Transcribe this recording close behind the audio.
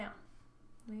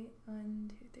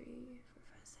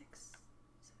6, 7,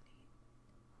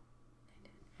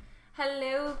 8, 9, 10.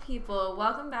 Hello, people.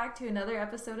 Welcome back to another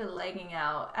episode of Legging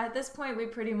Out. At this point, we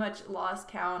pretty much lost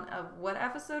count of what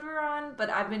episode we're on, but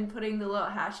I've been putting the little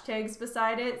hashtags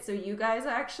beside it so you guys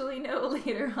actually know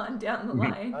later on down the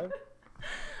line.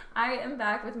 I am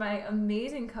back with my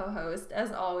amazing co-host,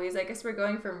 as always. I guess we're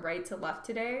going from right to left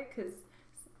today, because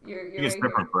you're right it's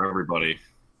different here. For everybody.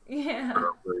 Yeah.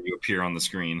 Where you appear on the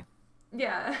screen.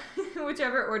 Yeah,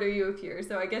 whichever order you appear.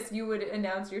 So I guess you would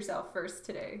announce yourself first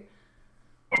today.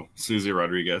 Oh, Susie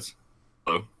Rodriguez.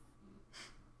 Hello.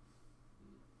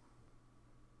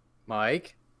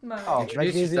 Mike. Oh,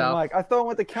 magnesium Mike. I thought it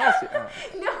went to Kelsey. Oh.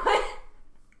 No. I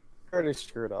already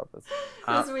screwed up. This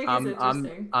week is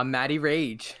interesting. I'm Maddie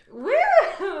Rage. Woo!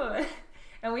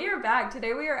 And we are back.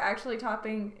 Today we are actually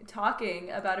talking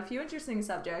about a few interesting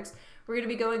subjects. We're going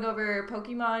to be going over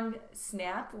Pokemon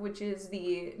Snap, which is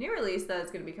the new release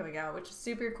that's going to be coming out, which is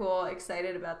super cool.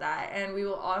 Excited about that. And we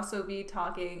will also be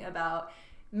talking about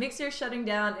Mixer shutting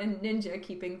down and Ninja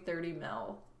keeping 30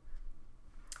 mil.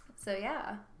 So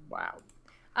yeah. Wow.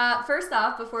 First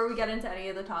off, before we get into any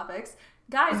of the topics,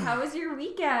 guys, how was your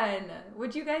weekend?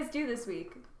 What'd you guys do this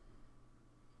week?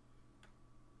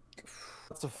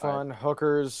 Lots of fun.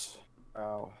 Hookers.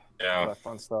 Oh, yeah. All that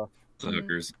fun stuff. The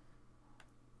hookers.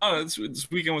 Oh,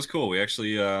 this weekend was cool. We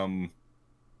actually, I don't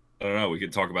know, we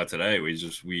could talk about today.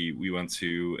 We went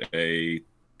to a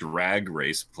drag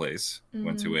race place. Mm-hmm.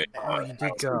 Went to a you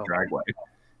did go. dragway.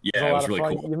 Yeah, it was really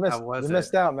fun. cool. You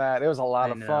missed out, Matt. It was a lot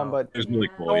of fun, but it was really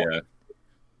cool. Yeah.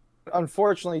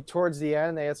 Unfortunately, towards the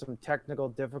end, they had some technical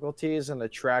difficulties and the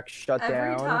track shut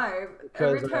down.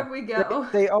 Every time we go.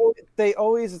 They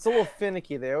always, it's a little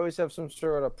finicky. They always have some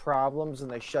sort of problems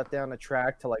and they shut down the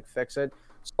track to like fix it.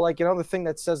 So like, you know, the thing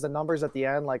that says the numbers at the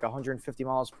end, like 150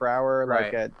 miles per hour,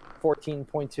 like at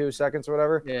 14.2 seconds or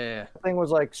whatever. Yeah. The thing was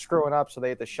like screwing up. So they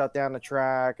had to shut down the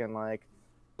track and like,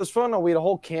 it was fun. We had a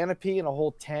whole canopy and a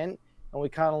whole tent and we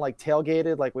kind of like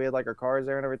tailgated, like we had like our cars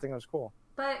there and everything. It was cool.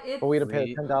 But we had to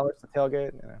pay $10 to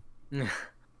tailgate. You know.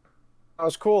 That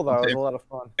was cool though. It was a lot of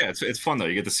fun. Yeah, it's fun though.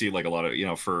 You get to see like a lot of, you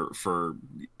know, for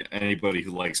anybody who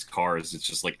likes cars, it's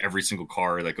just like every single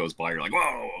car that goes by, you're like,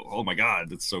 whoa, oh my god,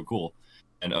 that's so cool.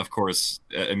 And of course,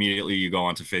 immediately you go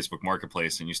onto Facebook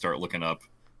Marketplace and you start looking up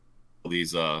all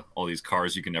these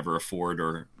cars you can never afford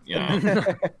or, you know,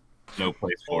 no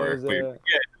place for it. But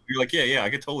you're like, yeah, I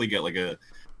could totally get like a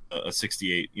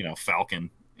 68, you know,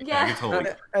 Falcon. Yeah.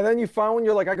 And then you find when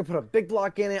you're like, I could put a big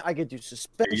block in it. I could do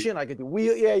suspension. I could do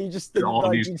wheel. Yeah, you just all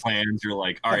like, these plans. You're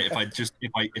like, all right,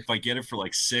 if I get it for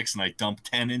like 6 and I dump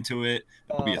 10 into it,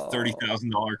 it'll be a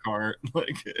 $30,000 car.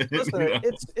 Like, listen, you know?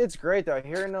 it's great though.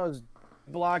 Hearing those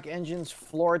block engines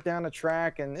floor it down the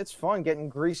track, and it's fun getting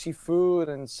greasy food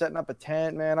and setting up a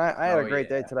tent. Man, I had a great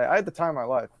day today. I had the time of my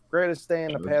life. Greatest day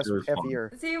in the past half a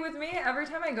year. See, with me, every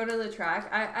time I go to the track,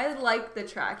 I like the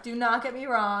track. Do not get me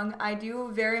wrong. I do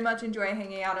very much enjoy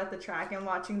hanging out at the track and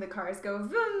watching the cars go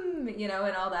vroom, you know,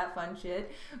 and all that fun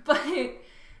shit. But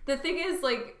the thing is,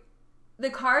 like, the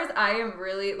cars I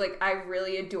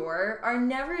really adore are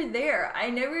never there.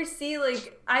 I've never seen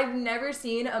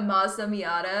a Mazda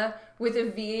Miata with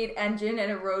a V8 engine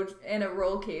and a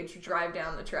roll cage drive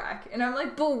down the track. And I'm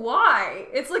like, but why?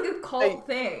 It's like a cult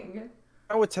thing.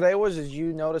 You know what today was? Is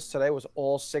you noticed today was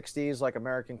all 60s like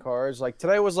American cars. Like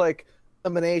today was like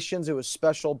eliminations. It was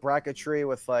special bracketry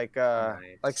with like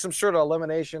like some sort of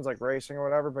eliminations like racing or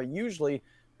whatever. But usually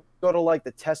go to like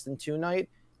the test and tune night.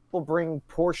 People bring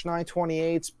Porsche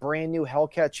 928s, brand new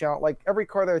Hellcat Challenge. Like every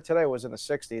car there today was in the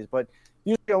 60s. But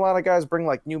usually a lot of guys bring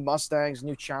like new Mustangs,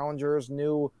 new Challengers,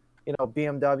 new, you know,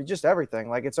 BMW, just everything.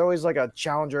 Like it's always like a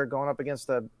Challenger going up against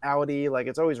the Audi. Like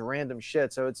it's always random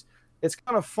shit. So it's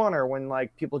kind of funner when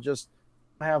like people just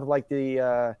have like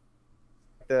the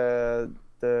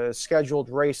scheduled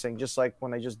racing, just like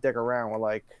when they just dick around with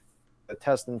like the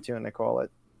test and tune they call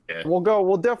it. Yeah.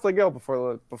 We'll definitely go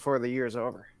before the year's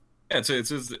over. Yeah,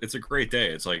 it's a great day.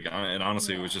 It's like, and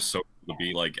honestly, it was just so cool to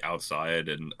be like outside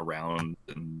and around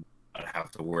and not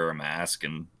have to wear a mask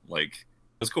and like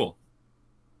it's cool.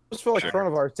 I just feel like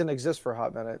coronavirus didn't exist for a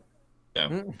hot minute.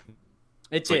 Yeah,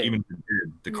 it did. Like even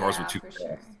the cars were too fast.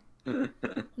 Sure.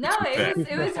 No,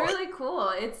 it was really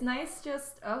cool. It's nice.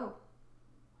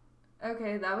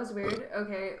 Okay, that was weird.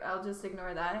 Okay, I'll just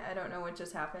ignore that. I don't know what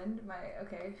just happened.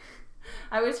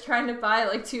 I was trying to buy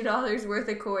like $2 worth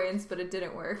of coins, but it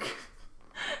didn't work.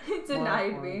 It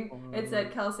denied me. It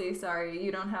said, Kelsey, sorry,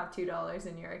 you don't have $2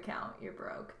 in your account. You're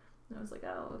broke. And I was like,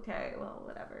 oh, okay, well,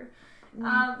 whatever.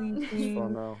 Oh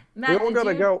no. Matt, we all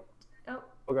gotta go. Oh.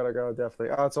 We gotta go,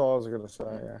 definitely. That's all I was gonna say.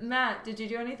 Yeah. Matt, did you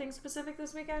do anything specific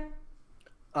this weekend?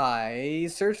 I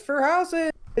searched for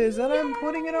houses. is that I'm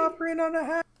putting an offer in on a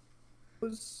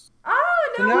house.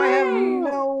 Oh, no And I have way!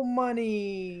 no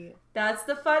money. That's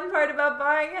the fun part about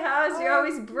buying a house. You're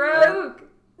always broke.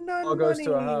 None All goes money.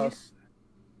 to a house.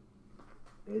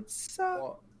 It sucks.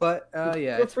 Well, But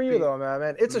yeah, good it's for you pretty- though,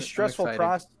 man. It's a I'm stressful excited.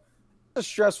 process. It's a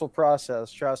stressful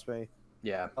process. Trust me.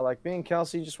 Yeah. Like me and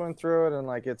Kelsey just went through it, and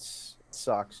like it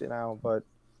sucks, But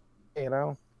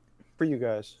for you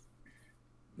guys.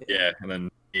 Yeah, and then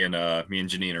me and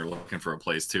Janine are looking for a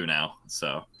place too now.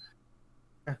 So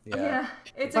Yeah,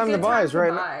 it's Time a to good buy time is to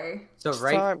right buy. So It's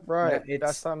right, time, right? it's-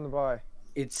 Best time to buy.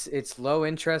 it's low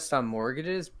interest on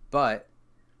mortgages, but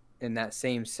in that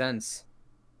same sense,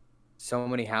 so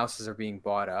many houses are being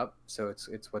bought up. So it's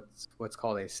what's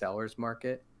called a seller's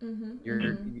market.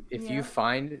 Mm-hmm. If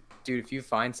you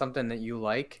find something that you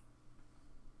like,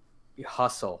 you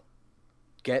hustle.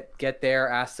 Get there,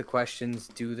 ask the questions,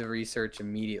 do the research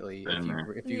immediately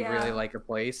if you really like a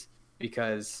place,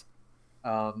 because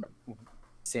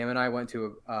Sam and I went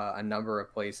to a number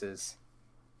of places,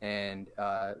 and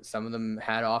some of them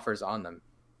had offers on them.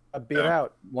 Beat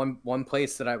out. One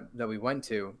place that we went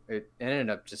to, it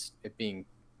ended up just it being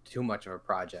too much of a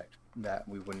project that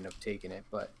we wouldn't have taken it.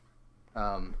 But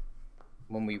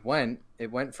when we went,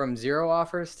 it went from 0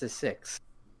 offers to 6.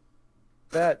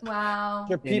 Bet. Wow.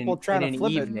 There are people trying to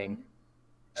flip evening.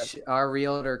 Our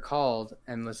realtor called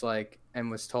and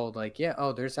was told like, yeah,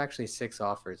 oh, there's actually 6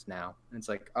 offers now. And it's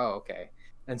like, oh, okay.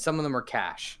 And some of them are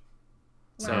cash.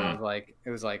 So Wow. it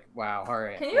was like, wow, all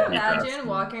right. Can you imagine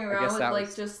walking around guess with that like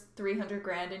was- just 300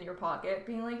 grand in your pocket,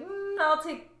 being like, I'll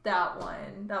take that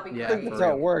one. That'll be Yeah, I great. think that's for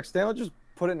how it real. works. They don't just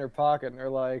put it in their pocket and they're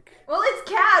like, Well,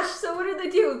 it's cash, so what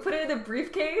do? Put it in the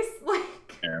briefcase? Like,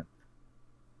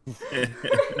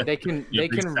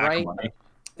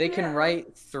 They can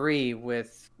write 3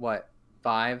 with what,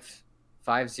 5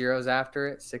 zeros after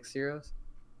it, 6 zeros,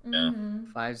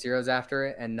 mm-hmm. 5 zeros after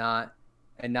it, and not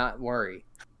worry.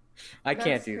 I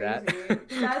can't do that.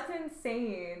 That's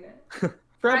insane.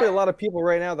 probably a lot of people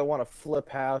right now that want to flip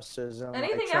houses. And,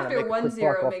 Anything trying to after make a 1 quick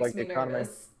zero buck off, makes like, me the economy.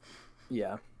 nervous.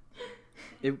 Yeah.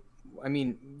 I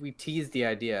mean, we teased the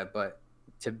idea, but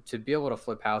to be able to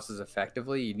flip houses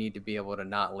effectively, you need to be able to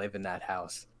not live in that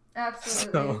house.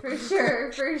 Absolutely,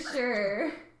 So- for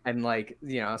sure. And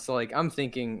so I'm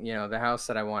thinking, the house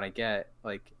that I want to get,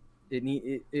 like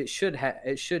it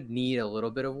should need a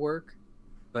little bit of work,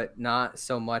 but not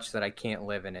so much that I can't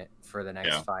live in it for the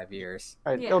next 5 years.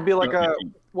 Right. Yeah. It'll be like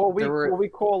what There we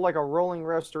call like a rolling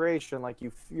restoration. Like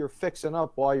you're fixing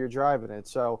up while you're driving it.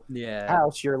 So Yeah.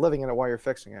 house, you're living in it while you're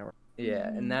fixing it. Yeah,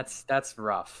 Mhm. and that's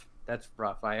rough. That's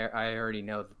rough. I already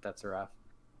know that's rough.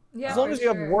 Yeah, As long for as you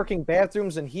have sure. working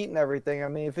bathrooms and heat and everything. I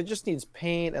mean, if it just needs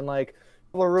paint and like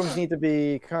all the rooms need to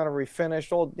be kind of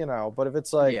refinished, But if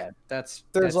it's like Yeah, that's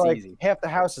there's like easy. half the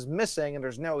house is missing and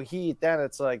there's no heat, then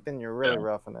it's like then you're really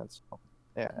roughing it. So,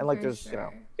 yeah, and like For there's sure.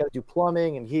 you got to do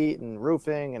plumbing and heat and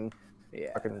roofing and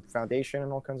Yeah. fucking foundation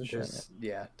and all kinds of shit.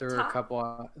 There were a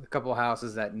couple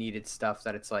houses that needed stuff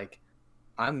that it's like,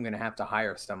 I'm gonna have to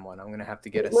hire someone. I'm gonna have to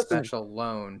get a Listen. special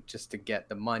loan just to get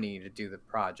the money to do the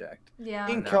project. Yeah.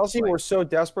 Me and that's Kelsey like- were so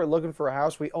desperate looking for a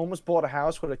house, we almost bought a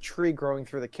house with a tree growing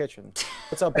through the kitchen.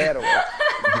 That's how bad it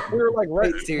was. We were like,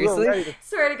 Wait, seriously? We were ready to,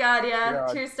 Swear to God, yeah.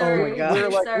 God. True Oh story. my God. we were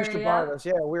True like, we story, should yeah. buy this.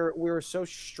 Yeah, we were so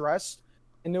stressed,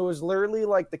 and it was literally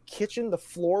like the kitchen, the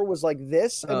floor was like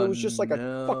this, and Oh, it was just like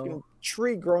no. a fucking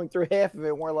tree growing through half of it.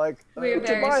 And we're like, We were we should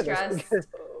very buy this. stressed.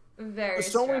 Because Very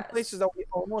there's so many stressed. places that we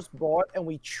almost bought, and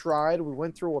we tried. We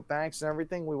went through with banks and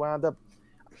everything. We wound up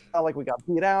felt like we got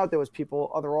beat out. There was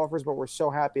other offers, but we're so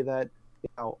happy that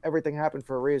everything happened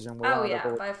for a reson. We Oh wound up yeah,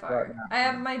 with by right far. now. I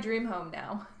have my dream home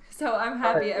now, so I'm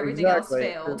happy Right, everything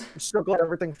exactly. else failed. I'm so glad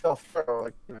everything fell through.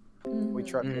 Like, we Mhm.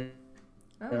 tried. Mhm.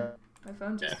 Oh, Yeah. my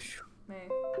phone just. My...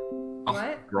 Oh,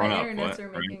 What? grown My up. internets are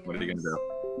making What are you gonna noise.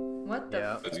 do? What the?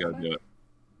 Yeah. He's gotta do it.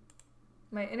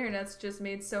 My internet's just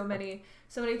made so many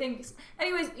things.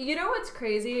 Anyways, you know what's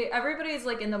crazy? Everybody's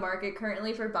like in the market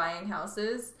currently for buying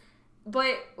houses.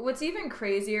 But what's even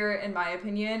crazier, in my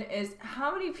opinion, is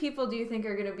how many people do you think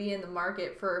are going to be in the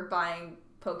market for buying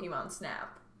Pokemon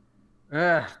Snap?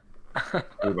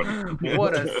 Everybody.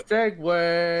 What a segue!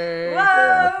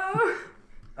 Whoa!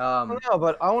 I don't know,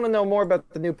 but I want to know more about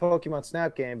the new Pokemon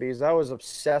Snap game because I was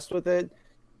obsessed with it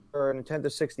for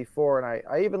Nintendo 64, and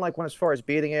I even like went as far as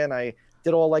beating it. And I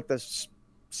did all like the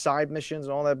side missions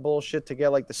and all that bullshit to get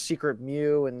like the secret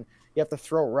Mew, and you have to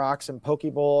throw rocks and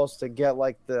Pokeballs to get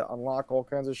like the unlock all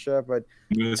kinds of shit. But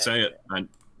I'm gonna say it. I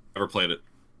never played it.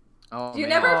 Oh, You man.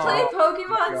 never Oh, played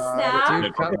Pokemon God. Snap?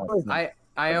 Dude, come,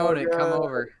 I own it. Come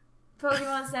over.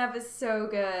 Pokemon Snap is so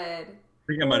good.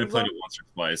 think I might have played it once or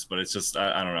twice, but it's just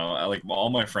I don't know. Like all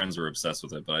my friends were obsessed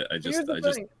with it, but I just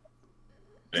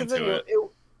into it.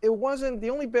 It wasn't the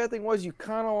only bad thing was you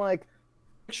kind of like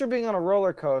picture being on a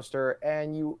roller coaster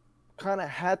and you kind of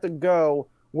had to go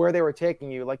where they were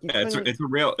taking you. Like you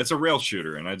it's a rail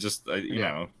shooter, and you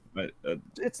know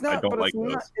it's not. I don't but like it's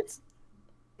those. not. It's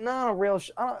not a rail.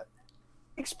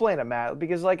 Explain it, Matt,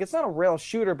 because like it's not a rail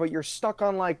shooter, but you're stuck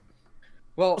on like.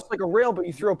 Well, it's like a rail, but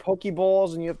you throw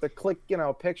pokeballs and you have to click,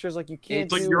 pictures. Like you can't.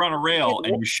 It's like you're on a rail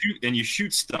and you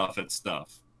shoot stuff at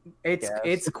stuff.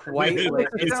 It's quite.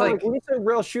 It's like when you say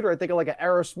rail shooter, I think of like an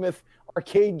Aerosmith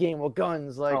arcade game with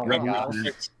guns. Like, oh my gosh.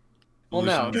 Well,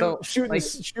 no, so shooting a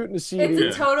CD.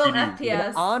 It's a total FPS.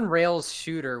 An on-rails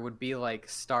shooter would be like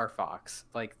Star Fox.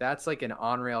 Like that's like an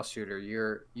on-rail shooter.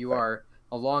 You are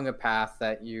along a path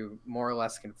that you more or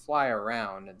less can fly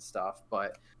around and stuff,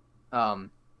 but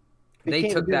they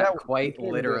took that quite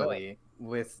literally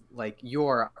with like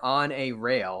you're on a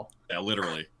rail. Yeah,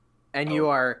 literally. And you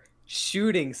are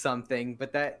shooting something,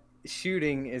 but that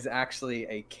shooting is actually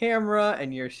a camera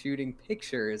and you're shooting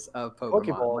pictures of Pokemon.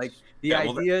 Pokeballs. Like the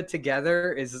idea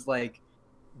together is like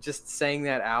just saying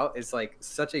that out is like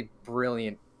such a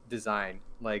brilliant design.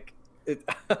 Like it's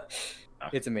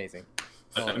amazing.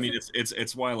 I mean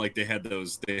it's why like they had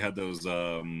those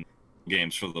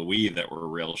games for the Wii that were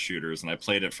rail shooters, and I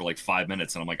played it for like 5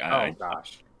 minutes and I'm like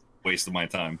gosh, wasted my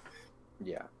time.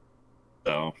 Yeah.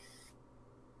 So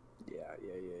yeah.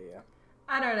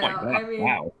 I don't know. Like I mean,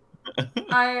 wow.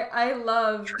 I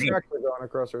love tractor going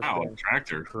across our screen.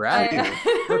 Tractor.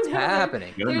 What's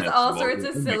happening? There's all sorts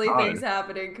of silly things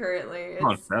happening currently.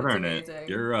 It's amazing.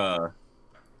 You're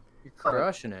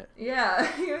crushing it.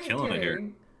 Yeah, you're killing it here.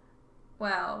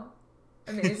 Wow,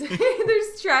 amazing.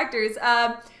 There's tractors.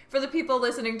 For the people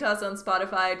listening to us on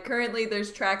Spotify, currently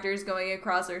there's tractors going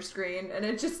across our screen, and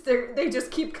they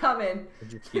just keep coming.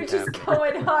 They're just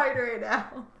going hard right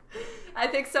now. I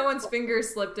think someone's finger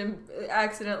slipped and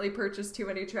accidentally purchased too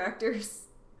many tractors.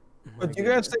 But do you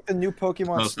guys think the new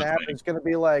Pokemon Snap is going to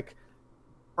be like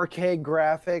arcade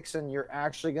graphics, and you're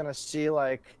actually going to see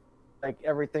like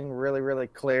everything really, really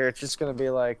clear? It's just going to be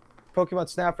like Pokemon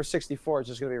Snap for 64. It's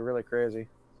just going to be really crazy.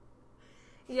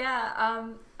 Yeah,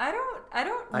 I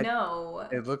don't know.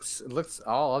 It looks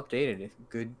all updated.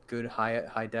 Good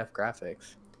high def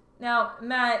graphics. Now,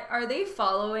 Matt, are they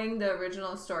following the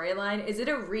original storyline? Is it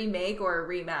a remake or a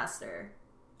remaster?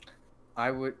 I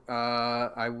would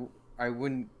call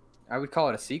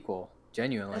it a sequel.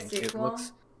 Genuinely, a sequel? It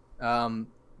looks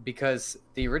because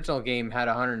the original game had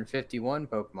 151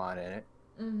 Pokemon in it.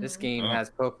 Mm-hmm. This game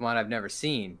has Pokemon I've never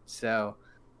seen. So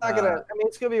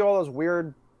it's gonna be all those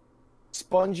weird,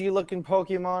 spongy looking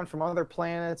Pokemon from other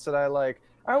planets that I like.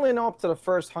 I only know up to the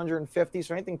first 150,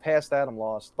 so anything past that I'm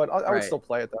lost. But I would still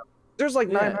play it though. There's like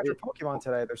 900 Pokemon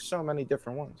today. There's so many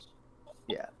different ones.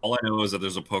 Yeah. All I know is that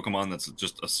there's a Pokemon that's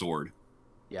just a sword.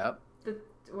 Yep.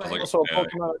 Also, a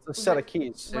Pokemon that's a set of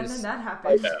keys. When did that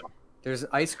happen? There's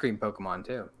ice cream Pokemon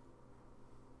too.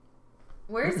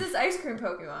 Where's this ice cream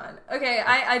Pokemon? Okay,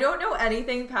 I don't know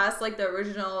anything past like the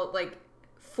original like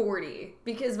 40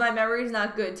 because my memory's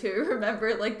not good to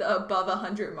remember like the above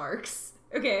 100 marks.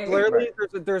 Okay. Clearly,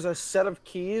 there's a set of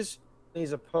keys. And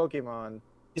he's a Pokemon.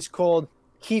 He's called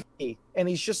Keefy, and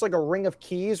he's just like a ring of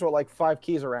keys with like 5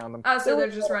 keys around them. Oh, so they're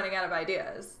just running out of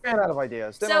ideas. Ran out of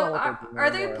ideas. So are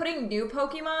they putting new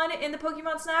Pokemon in the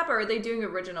Pokemon Snap, or are they doing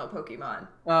original Pokemon?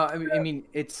 I mean,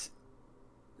 it's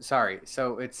sorry.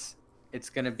 So it's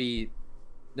gonna be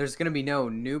there's gonna be no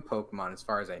new Pokemon as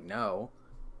far as I know,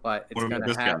 but it's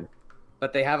gonna have.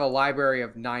 But they have a library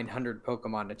of 900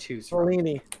 Pokemon to choose from.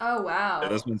 Lini. Oh wow! Yeah,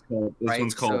 this one's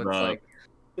called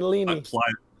Lini.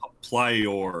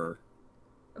 Plyor.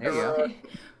 There you go.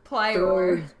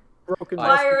 Plyor. Broken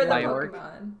Plyor the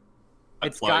Pokemon.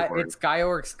 It's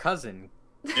Gyorg's cousin.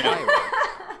 Yeah.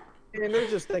 And they're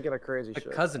just thinking of crazy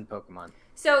shit. Cousin Pokemon.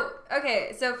 So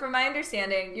from my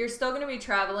understanding, you're still going to be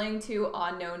traveling to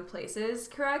unknown places,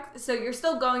 correct? So you're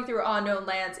still going through unknown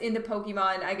lands in the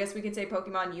Pokemon, I guess we could say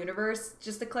Pokemon universe,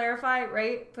 just to clarify,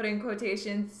 right? Put in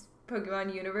quotations,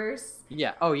 Pokemon universe.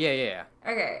 Yeah. Oh, yeah.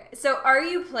 Okay. So are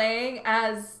you playing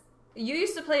as... You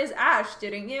used to play as Ash,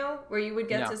 didn't you? Where you would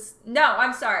get to... No,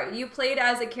 I'm sorry. You played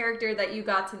as a character that you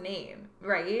got to name,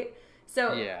 right?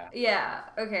 So... Yeah.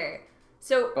 Okay.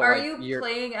 So are you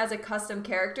playing as a custom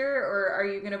character, or are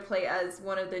you going to play as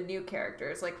one of the new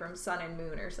characters, like from Sun and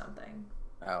Moon or something?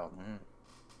 Oh.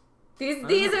 These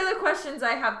are the questions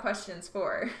I have questions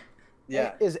for.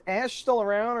 Yeah. Is Ash still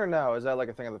around, or no? Is that like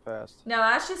a thing of the past? No,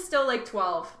 Ash is still like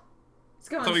 12. It's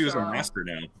going I thought he was strong. a master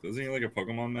now. Isn't he like a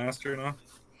Pokemon master now?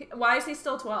 Why is he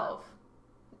still 12?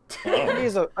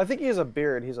 I think he has a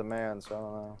beard. He's a man, so I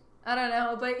don't know. I don't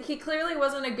know, but he clearly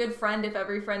wasn't a good friend if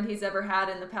every friend he's ever had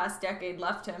in the past decade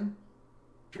left him.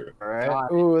 True. All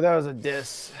right. Ooh, that was a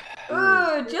diss.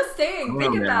 Ooh, just saying.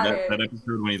 Think about it. That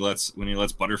episode when he lets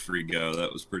Butterfree go,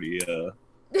 that was pretty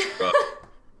rough.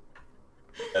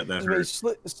 that hurt.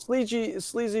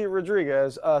 Sleazy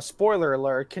Rodriguez. Spoiler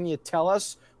alert. Can you tell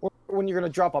us when you're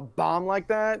gonna drop a bomb like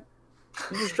that?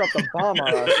 You just dropped a bomb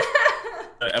on us.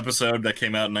 That episode that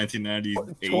came out in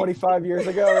 1998. 25 years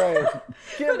ago, right?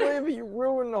 Can't believe it. You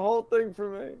ruined the whole thing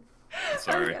for me.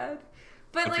 Sorry. Oh,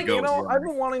 but like, You know, I've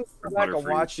been wanting to go back and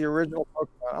watch the original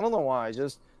Pokemon. I don't know why. I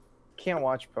just can't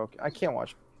watch Pokemon. I can't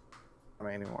watch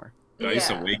Pokemon anymore. I used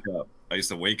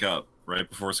to wake up right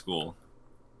before school,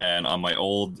 and on my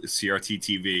old CRT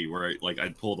TV, where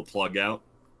I'd pull the plug out,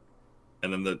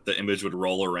 and then the image would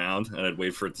roll around, and I'd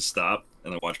wait for it to stop,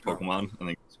 and then watch Pokemon, and then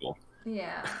go to school.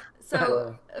 Yeah.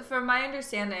 So, from my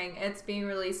understanding, it's being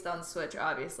released on Switch.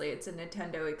 Obviously, it's a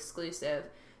Nintendo exclusive.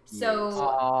 So,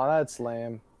 oh, that's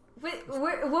lame. What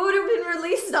would have been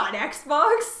released on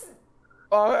Xbox?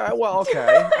 Oh, well,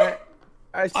 okay.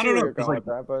 I see I don't know. where you're going with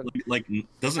that, but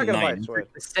doesn't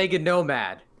Sega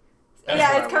Nomad.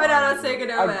 Yeah, it's coming out on Sega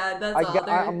Nomad.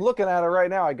 I'm looking at it right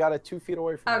now. I got it 2 feet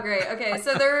away from me. Oh, great. Okay,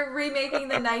 so they're remaking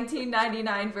the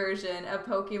 1999 version of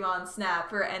Pokemon Snap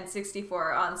for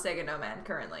N64 on Sega Nomad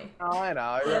currently. Oh, I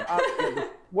know.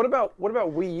 What about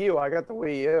Wii U? I got the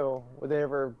Wii U. Would they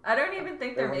ever? I don't even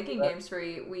think they're making games for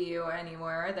Wii U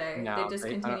anymore, are they? No, they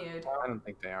discontinued. I don't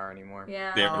think they are anymore.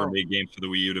 Yeah. They ever made games for the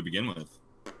Wii U to begin with?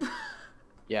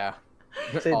 Yeah.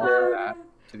 All of that.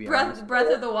 To be honest.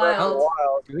 Breath of the Wild.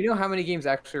 Do we know how many games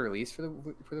actually released for the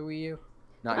Wii U?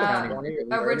 Not counting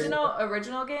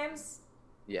original games?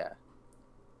 Yeah.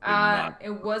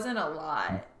 It wasn't a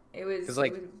lot. It was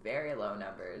very low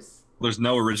numbers. There's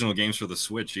no original games for the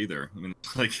Switch either. I mean,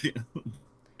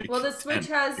 well, the Switch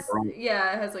has it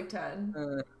has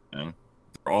 10. Yeah.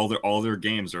 All their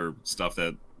games are stuff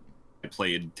that I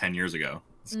played 10 years ago.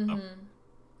 So. Mm-hmm.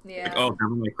 Yeah.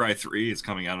 Devil May Cry 3 is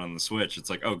coming out on the Switch.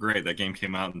 It's like, oh great, that game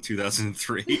came out in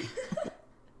 2003.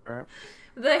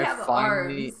 They have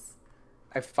arms.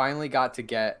 I finally got to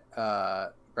get Breath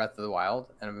of the Wild,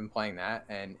 and I've been playing that,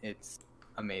 and it's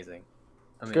amazing.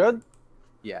 Good?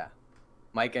 Yeah.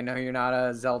 Mike, I know you're not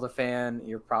a Zelda fan.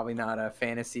 You're probably not a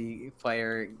fantasy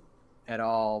player at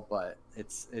all, but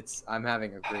I'm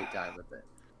having a great time with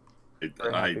it.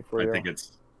 I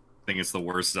think it's the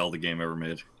worst Zelda game ever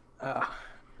made.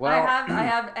 Well, I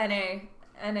have NA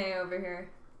over here.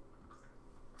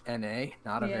 NA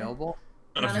not available.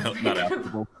 Not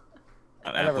applicable.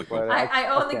 I never played it. I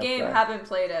own the game, haven't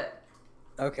played it.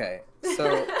 Okay,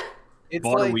 so it's a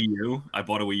Wii U. I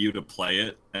bought a Wii U to play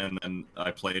it, and then I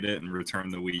played it and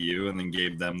returned the Wii U, and then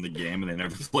gave them the game, and they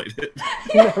never played it.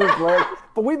 Never played.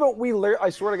 But I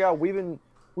swear to God,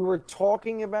 we were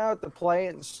talking about to play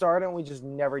it and start it, and we just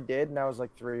never did, and that was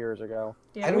 3 years ago.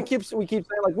 Yeah. And we keep saying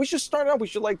we should start it up, we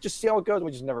should just see how it goes, and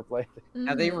we just never played it.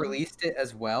 Have they released it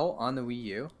as well on the Wii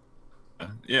U?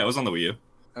 Yeah, it was on the Wii U.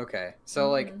 Okay,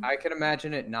 so I could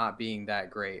imagine it not being that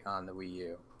great on the Wii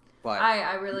U, but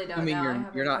I really don't know.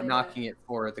 You're not knocking it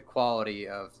for the quality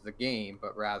of the game,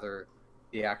 but rather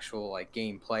the actual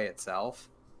gameplay itself.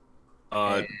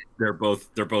 They're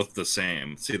both the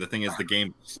same. See, the thing is, the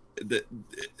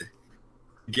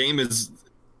game is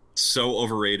so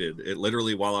overrated. It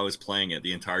literally, while I was playing it,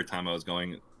 the entire time I was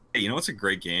going, hey, you know what's a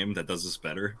great game that does this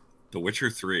better? The Witcher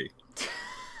 3.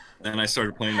 Then I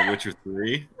started playing The Witcher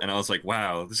 3, and I was like,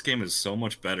 wow, this game is so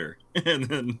much better. And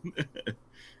then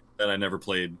I never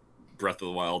played Breath of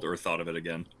the Wild or thought of it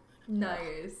again.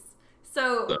 Nice.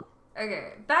 So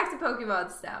okay, back to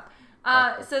Pokemon Snap.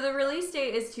 So the release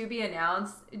date is to be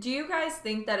announced. Do you guys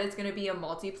think that it's going to be a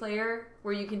multiplayer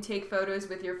where you can take photos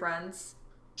with your friends?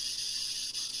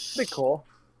 That'd be cool.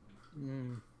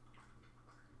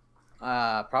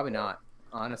 Probably not,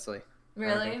 honestly.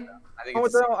 Really?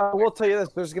 I will tell you this.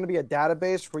 There's going to be a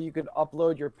database where you could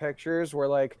upload your pictures where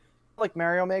like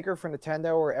Mario Maker for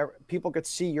Nintendo, where people could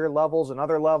see your levels and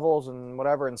other levels and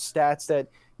whatever, and stats that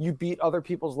you beat other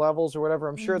people's levels or whatever.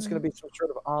 I'm sure it's going to be some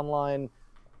sort of online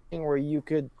thing where you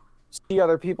could see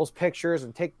other people's pictures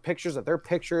and take pictures of their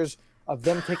pictures of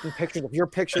them taking pictures of your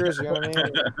pictures. You know what I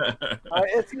mean?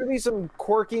 It's going to be some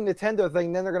quirky Nintendo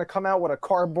thing. Then they're going to come out with a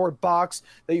cardboard box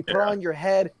that you put on your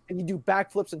head and you do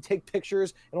backflips and take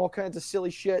pictures and all kinds of silly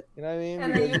shit. You know what I mean?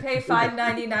 And then you pay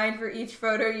 $5.99 for each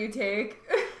photo you take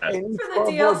for the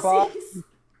DLCs. DLCs.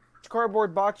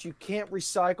 Cardboard box you can't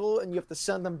recycle, and you have to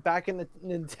send them back in the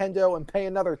Nintendo and pay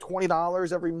another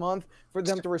 $20 every month for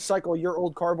them to recycle your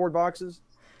old cardboard boxes.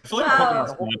 I feel like Wow.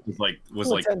 Pokemon Snap was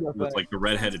Nintendo like the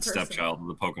redheaded That's personal. stepchild of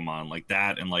the Pokemon, like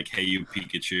that, and like Hey You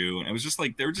Pikachu, and it was just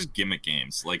like they were just gimmick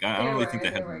games. Like I don't really think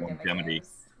they had were gimmick longevity.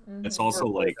 games. It's Mhm. also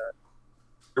like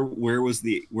where was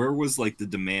like the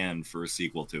demand for a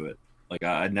sequel to it? Like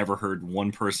I'd never heard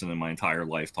one person in my entire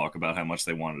life talk about how much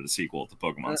they wanted a sequel to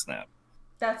Pokemon Snap.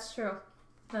 That's true.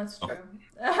 That's Oh. true.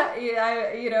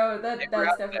 Yeah, that's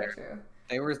definitely there. true.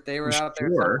 They were out there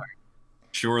somewhere.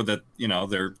 Sure that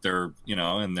they're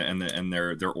and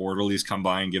their orderlies come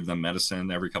by and give them medicine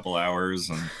every couple hours,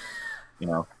 and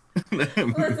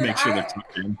Listen, make sure they're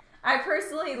tucked in. I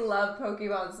personally love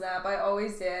Pokemon Snap. I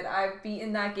always did. I've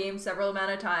beaten that game several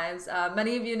amount of times.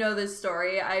 Many of you know this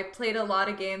story. I played a lot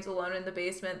of games alone in the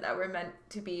basement that were meant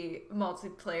to be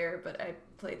multiplayer, but I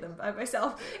played them by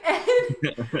myself. And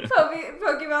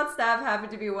Pokemon Snap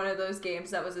happened to be one of those games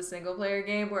that was a single player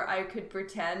game where I could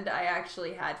pretend I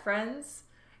actually had friends.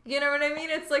 You know what I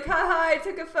mean? It's like, haha, I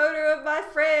took a photo of my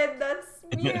friend. That's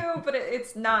you. But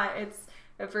it's not. It's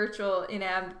a virtual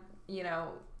in-app,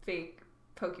 fake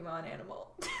Pokemon animal.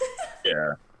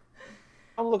 Yeah.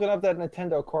 I'm looking up that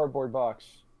Nintendo cardboard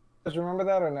box. Does you remember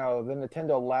that or no? The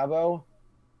Nintendo Labo.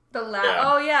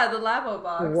 Oh yeah, the Labo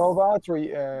box. The robots were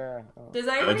Does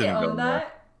anybody didn't go own there.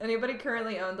 that? Anybody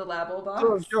currently own the Labo box? I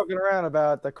was joking around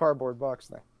about the cardboard box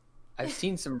thing. I've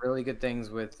seen some really good things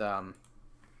with the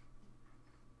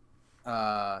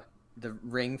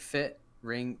Ring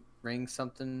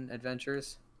something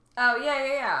adventures. Oh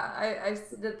yeah. I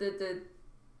the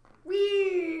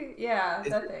Wii,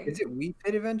 that thing. Is it Wii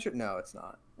Fit Adventure? No, it's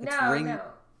not. It's No. Ring...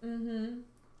 Mm-hmm.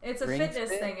 It's a Ring fitness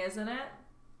Fit? thing, isn't it?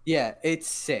 Yeah, it's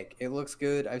sick. It looks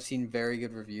good. I've seen very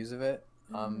good reviews of it.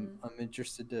 Mm-hmm. I'm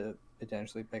interested to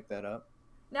potentially pick that up.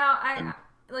 Now, I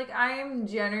am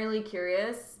generally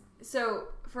curious. So,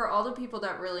 for all the people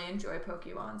that really enjoy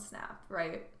Pokemon Snap,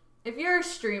 right? If you're a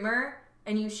streamer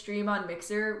and you stream on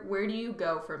Mixer, where do you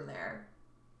go from there?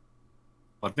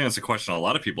 Well, I think that's a question a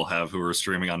lot of people have who are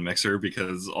streaming on Mixer,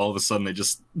 because all of a sudden they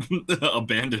just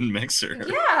abandon Mixer.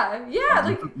 Yeah,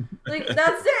 like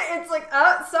that's it. It's like,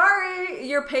 oh, sorry,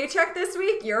 your paycheck this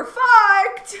week, you're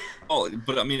fucked. Oh,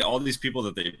 but I mean, all these people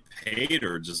that they paid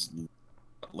are just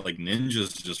like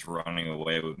ninjas, just running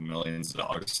away with millions of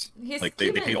dollars. Like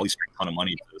they paid all these ton of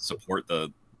money to support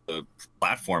the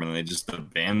platform, and they just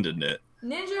abandoned it.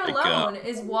 Ninja alone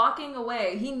is walking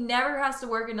away. He never has to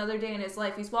work another day in his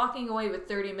life. He's walking away with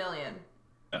 $30 million.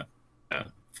 Yeah.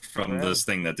 From this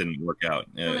thing that didn't work out.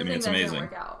 Yeah, I mean, it's amazing.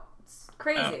 Didn't work out. It's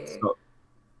crazy.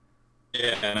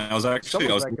 And I was actually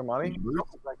making money.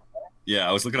 Yeah,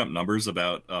 I was looking up numbers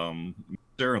about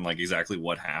Mixer and like exactly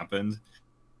what happened.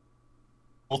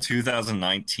 April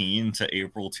 2019 to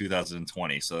April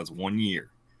 2020, so that's 1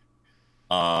 year.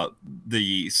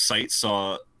 The site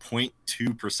saw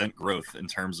 0.2% growth in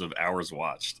terms of hours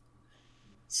watched.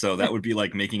 So that would be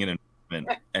like making an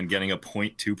investment and getting a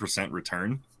 0.2%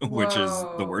 return, which is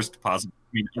the worst possible.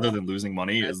 I mean, other than losing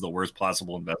money, is the worst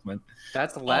possible investment.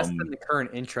 That's less than the current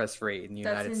interest rate in the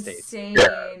United States. That's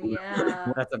insane.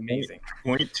 Yeah. That's amazing.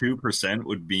 0.2%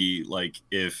 would be like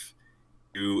if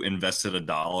you invested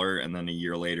 $1 and then a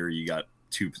year later you got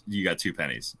two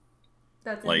pennies.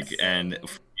 That's like insane. And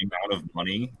for the amount of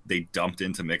money they dumped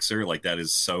into Mixer, like that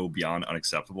is so beyond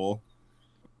unacceptable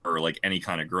for like any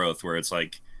kind of growth, where it's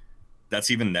like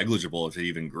that's even negligible if it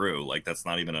even grew. Like that's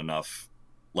not even enough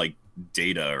like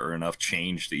data or enough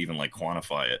change to even like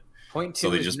quantify it. 0.2 so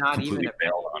they is just not completely even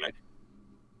failed on it.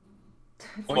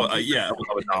 Well, yeah, it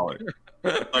was $1.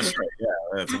 That's right.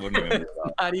 Yeah, it wouldn't even be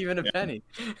not even a penny.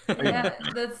 Yeah,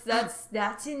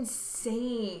 that's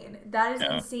insane. That is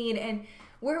insane. And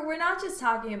we're not just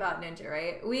talking about Ninja,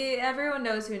 right? Everyone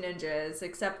knows who Ninja is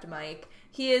except Mike.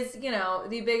 He is,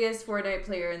 the biggest Fortnite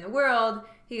player in the world.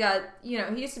 He got, he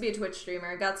used to be a Twitch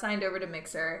streamer, got signed over to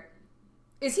Mixer.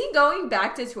 Is he going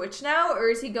back to Twitch now, or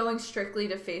is he going strictly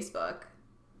to Facebook?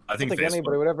 I think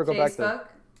anybody would ever go back to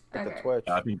Twitch.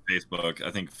 I think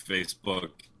Facebook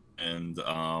and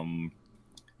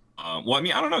well, I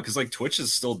mean, I don't know, because like Twitch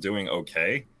is still doing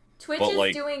okay. Twitch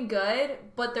is doing good,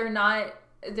 but they're not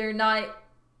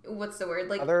what's the word?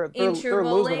 Like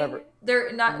interrolling.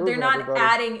 They're not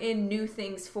adding in new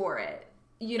things for it.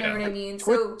 You know what I mean?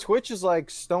 So Twitch is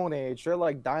like Stone Age. They're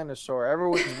like dinosaur.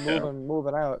 Everyone's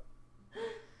moving out.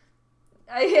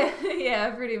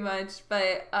 Yeah, pretty much.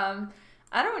 But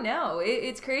I don't know.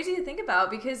 It's crazy to think about,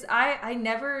 because I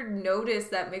never noticed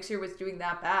that Mixer was doing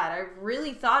that bad. I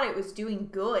really thought it was doing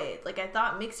good. Like, I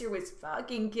thought Mixer was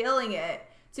fucking killing it.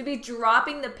 To be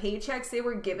dropping the paychecks they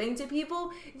were giving to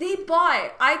people, they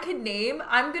bought.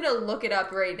 I'm gonna look it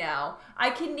up right now. I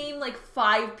can name like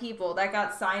 5 people that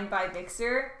got signed by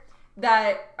Mixer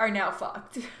that are now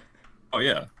fucked. Oh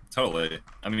yeah, totally.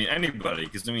 I mean, anybody,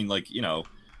 because I mean, like, well,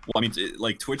 I mean,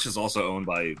 like Twitch is also owned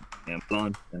by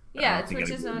Amazon. Yeah, Twitch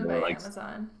is owned by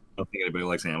Amazon. I don't think anybody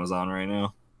likes Amazon right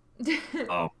now.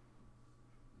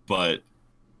 But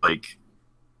like,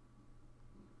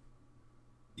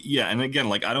 yeah, and again,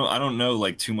 like I don't know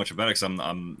like too much about it because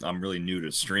I'm really new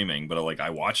to streaming, but like I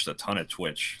watched a ton of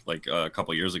Twitch like a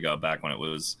couple years ago, back when it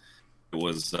was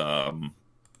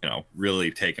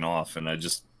really taken off, and I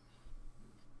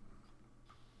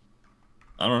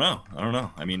don't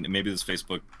know. I mean, maybe this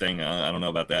Facebook thing, I don't know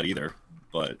about that either,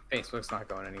 but Facebook's not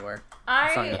going anywhere.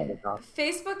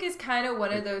 Facebook is kind of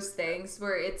one of those things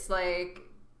where it's like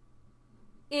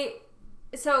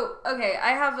so okay,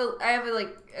 I have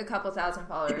like a couple thousand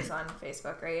followers on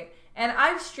Facebook, right? And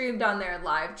I've streamed on there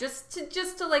live just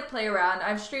to like play around.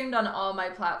 I've streamed on all my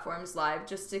platforms live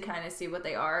just to kind of see what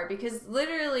they are, because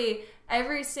legitimately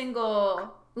every single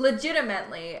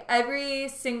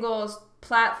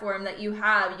platform that you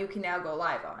have, you can now go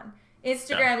live on.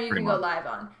 Instagram, you can go live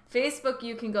on. Facebook,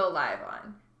 you can go live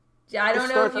on. Yeah, I don't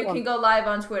know if you can go live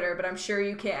on Twitter, but I'm sure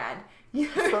you can. You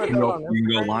can go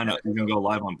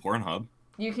live on Pornhub.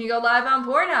 You can go live on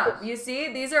Pornhub. You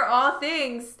see, these are all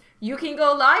things you can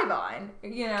go live on.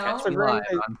 Instagram,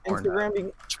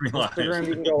 you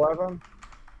can go live on.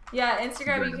 Yeah,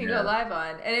 Instagram you can go live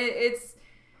on, and it's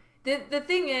the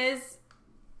thing is,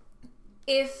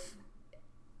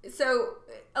 so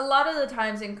a lot of the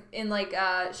times in like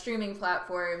streaming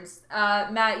platforms,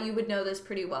 Matt, you would know this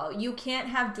pretty well. You can't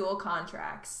have dual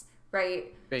contracts,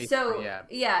 right? Basically, so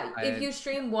if you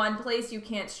stream one place, you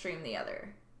can't stream the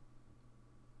other,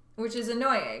 which is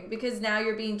annoying because now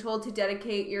you're being told to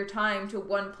dedicate your time to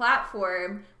one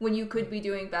platform when you could be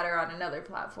doing better on another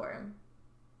platform.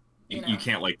 You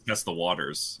can't like test the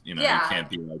waters, you can't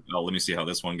be like, oh, let me see how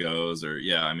this one goes, or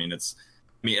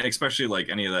especially like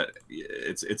any of that,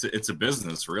 it's a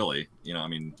business, really.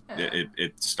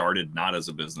 It started not as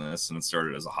a business and it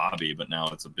started as a hobby, but now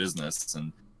it's a business,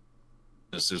 and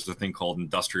there's a thing called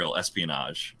industrial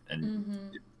espionage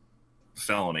and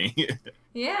felony.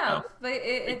 Yeah, but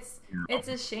it's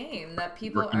a shame that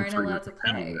people aren't allowed to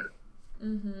play.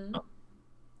 Mm-hmm.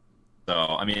 So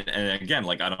I mean, and again,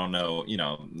 like I don't know,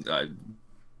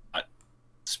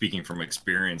 speaking from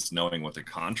experience, knowing what the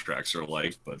contracts are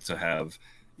like, but to have,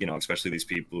 especially these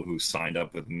people who signed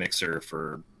up with Mixer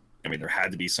for, there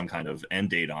had to be some kind of end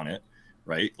date on it,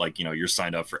 right? Like, you're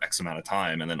signed up for X amount of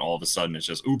time, and then all of a sudden it's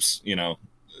just, oops,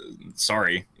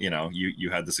 sorry, you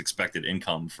had this expected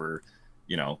income for,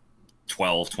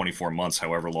 12, 24 months,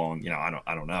 however long,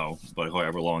 I don't know, but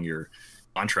however long your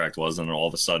contract was, and then all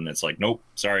of a sudden it's like, nope,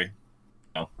 sorry,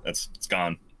 it's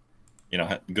gone,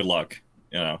 good luck.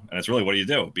 And it's really, what do you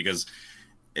do? Because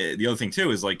the other thing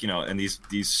too is like, and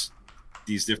these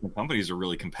different companies are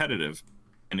really competitive,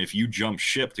 and if you jump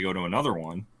ship to go to another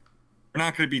one, they're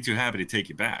not going to be too happy to take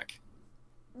you back.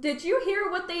 Did you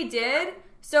hear what they did?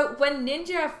 So when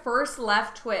Ninja first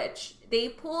left Twitch, they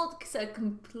pulled a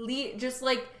complete, just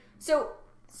like, so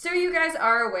you guys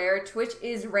are aware, Twitch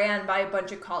is ran by a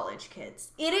bunch of college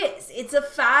kids. It is. It's a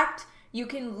fact. You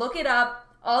can look it up.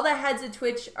 All the heads of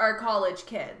Twitch are college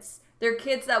kids. They're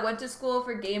kids that went to school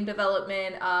for game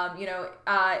development,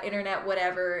 internet,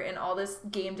 whatever, and all this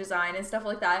game design and stuff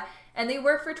like that. And they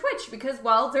work for Twitch because,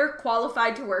 well, they're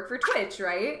qualified to work for Twitch,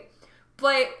 right?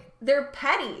 But they're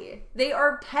petty. They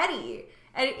are petty.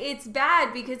 And it's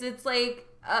bad because it's like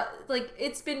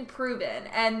it's been proven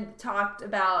and talked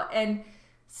about and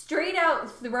straight out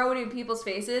thrown in people's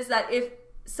faces that if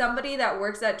somebody that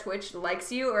works at Twitch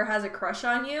likes you or has a crush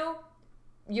on you,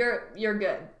 you're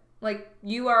good. Like,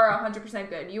 you are 100%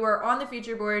 good. You are on the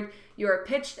feature board. You are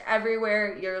pitched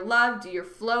everywhere. You're loved. You're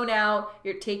flown out.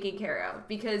 You're taken care of.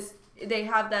 Because they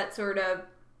have that sort of,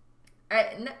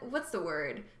 what's the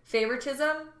word?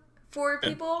 Favoritism for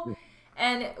people.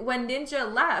 And when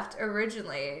Ninja left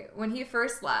originally, when he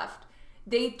first left,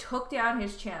 they took down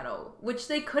his channel, which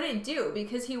they couldn't do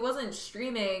because he wasn't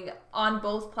streaming on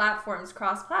both platforms,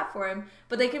 cross-platform,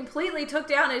 but they completely took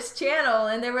down his channel,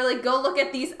 and they were like, go look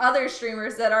at these other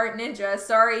streamers that aren't Ninja.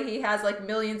 Sorry, he has like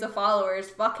millions of followers.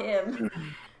 Fuck him.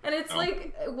 And it's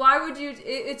like, why would you,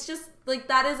 it's just like,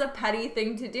 that is a petty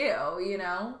thing to do,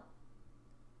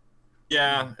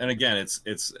 Yeah, and again,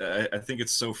 I think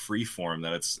it's so freeform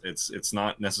that it's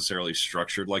not necessarily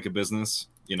structured like a business,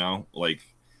 like,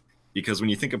 because when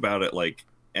you think about it, like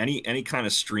any kind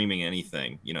of streaming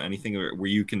anything, anything where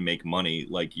you can make money,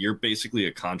 like you're basically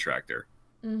a contractor.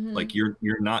 Mm-hmm. Like you're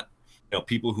not,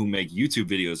 people who make YouTube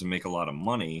videos and make a lot of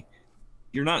money,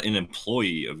 you're not an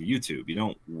employee of YouTube. You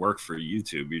don't work for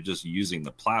YouTube. You're just using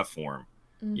the platform.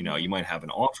 You know, you might have an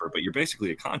offer, but you're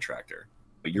basically a contractor.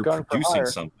 But you're Gun for producing hire.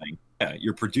 something. Yeah,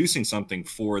 you're producing something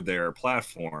for their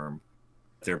platform.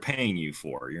 They're paying you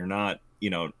for. You're not,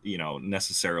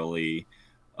 necessarily.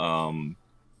 I've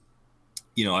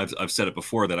said it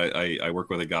before that I work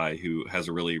with a guy who has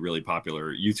a really, really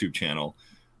popular YouTube channel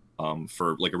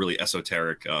for like a really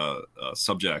esoteric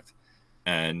subject.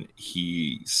 And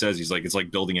he says, he's like, it's like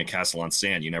building a castle on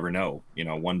sand. You never know.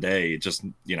 One day it just,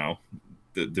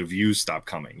 the views stop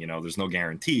coming. There's no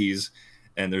guarantees,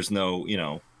 and there's no,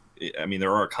 I mean,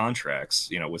 there are contracts,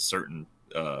 with certain,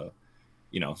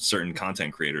 certain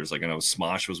content creators. Like I know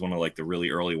Smosh was one of like the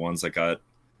really early ones that got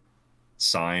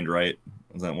signed, right?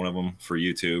 Was that one of them for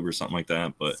YouTube or something like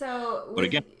that? But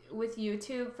again, with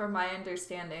YouTube, from my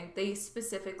understanding, they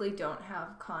specifically don't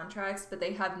have contracts, but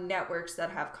they have networks that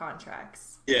have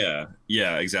contracts. Yeah,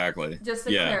 exactly. Just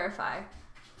to clarify.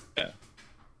 Yeah.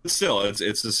 But still,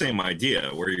 it's the same idea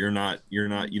where you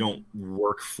don't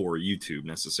work for YouTube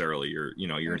necessarily. You're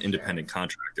an independent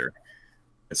contractor.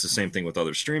 It's the same thing with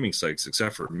other streaming sites,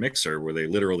 except for Mixer, where they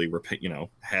literally were,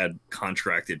 had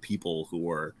contracted people who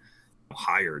were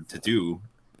hired to do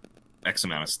X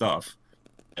amount of stuff.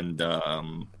 And I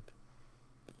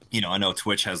know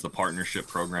Twitch has the partnership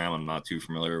program. I'm not too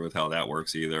familiar with how that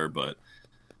works either, but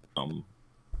I'm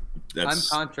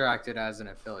contracted as an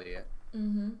affiliate.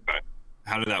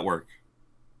 How did that work?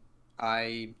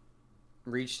 I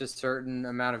reached a certain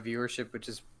amount of viewership, which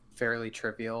is fairly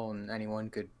trivial, and anyone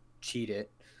could cheat it.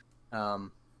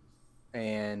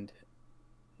 And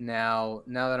now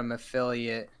that I'm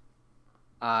affiliate,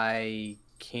 I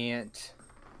can't.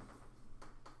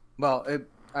 Well,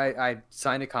 I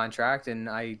signed a contract, and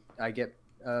I get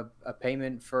a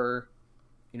payment for,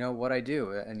 what I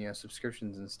do, and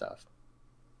subscriptions and stuff.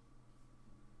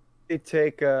 They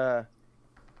take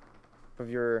of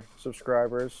your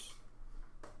subscribers.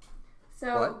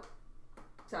 So, what?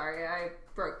 Sorry, I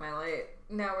broke my light.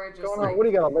 Now we're just What do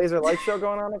you got, a laser light show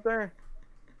going on up there?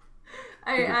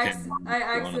 I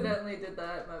accidentally did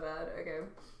that. My bad. Okay.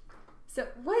 So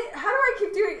what? How do I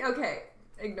keep doing? Okay,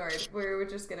 ignore it. We're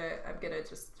just gonna.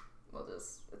 It's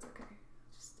okay.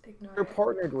 Just ignore You're it.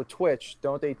 partnered with Twitch.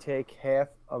 Don't they take half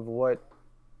of what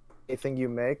they think you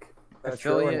make?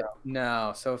 Affiliate?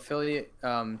 No. So affiliate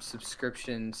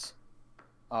subscriptions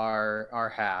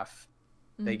are half.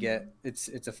 They get it's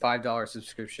a $5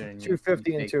 subscription. And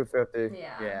 $250 and $250.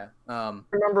 Yeah. Yeah.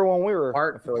 Remember when we were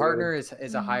partner is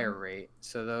a higher rate.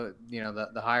 So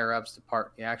the higher ups,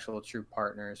 the actual true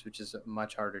partners, which is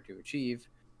much harder to achieve,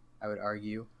 I would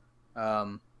argue.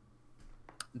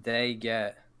 They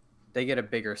get a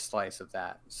bigger slice of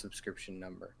that subscription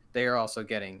number. They are also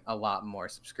getting a lot more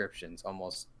subscriptions,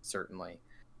 almost certainly.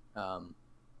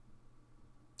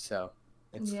 So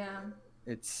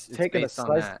it's taking based a on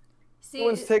slice. that.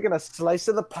 Someone's taking a slice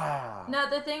of the pie. No,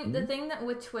 the thing that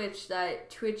with Twitch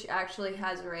that Twitch actually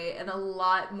has right, and a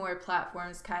lot more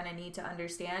platforms kind of need to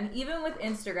understand, even with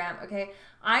Instagram. Okay,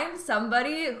 I'm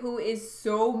somebody who is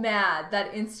so mad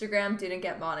that Instagram didn't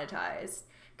get monetized.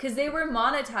 Because they were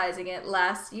monetizing it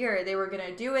last year. They were going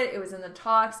to do it. It was in the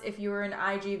talks. If you were an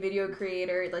IG video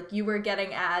creator, like you were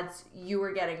getting ads, you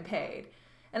were getting paid.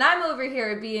 And I'm over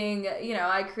here being,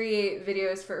 I create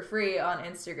videos for free on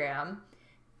Instagram.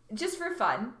 Just for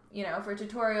fun, for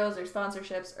tutorials or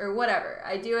sponsorships or whatever.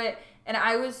 I do it. And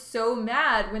I was so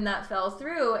mad when that fell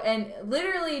through. And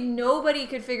literally nobody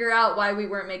could figure out why we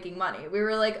weren't making money. We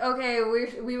were like, okay,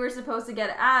 we were supposed to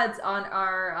get ads on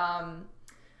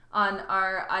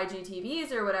our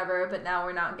IGTVs or whatever, but now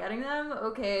we're not getting them.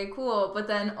 Okay, cool. But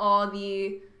then all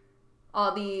the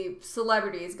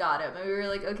celebrities got them, and we were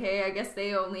like, okay, I guess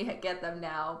they only get them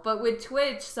now. But with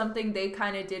Twitch, something they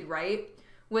kind of did right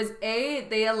was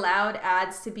they allowed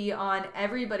ads to be on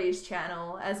everybody's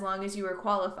channel as long as you were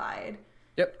qualified.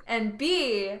 Yep. And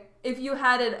B, if you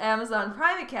had an Amazon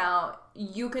Prime account,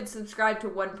 you could subscribe to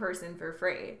one person for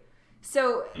free.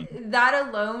 So that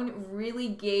alone really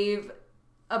gave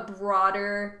a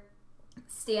broader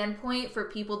standpoint for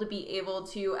people to be able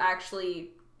to actually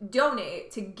donate,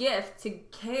 to gift, to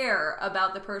care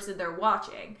about the person they're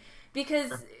watching.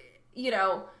 Because,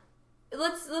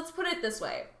 let's put it this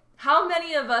way. How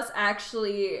many of us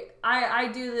actually, I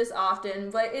do this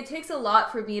often, but it takes a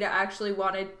lot for me to actually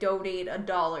want to donate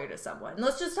 $1 to someone.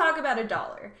 Let's just talk about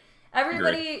 $1.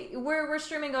 Everybody, we're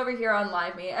streaming over here on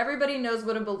LiveMe. Everybody knows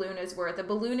what a balloon is worth. A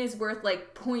balloon is worth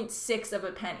like 0.6 of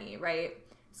a penny, right?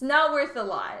 It's not worth a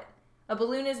lot. A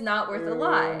balloon is not worth a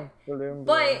lot.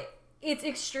 But it's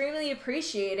extremely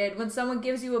appreciated when someone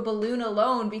gives you a balloon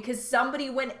alone because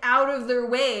somebody went out of their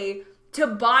way to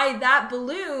buy that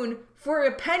balloon for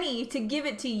a penny to give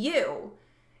it to you.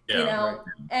 You know,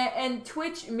 right. and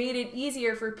Twitch made it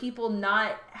easier for people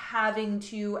not having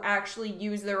to actually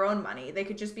use their own money. They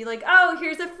could just be like, oh,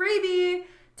 here's a freebie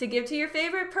to give to your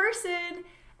favorite person.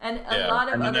 And a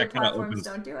lot of other platforms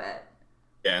don't do it.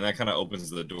 Yeah, and that kind of opens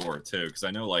the door too, because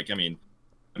I know, like, I mean,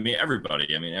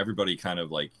 everybody kind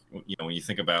of like, you know, when you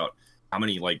think about how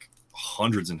many like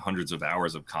hundreds and hundreds of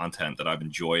hours of content that I've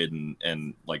enjoyed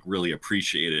and like really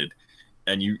appreciated,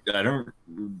 and I don't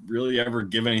really ever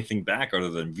give anything back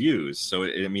other than views. So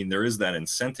I mean, there is that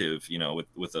incentive, you know,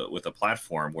 with a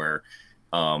platform where,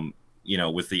 you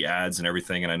know, with the ads and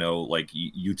everything. And I know like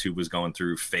YouTube was going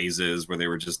through phases where they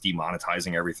were just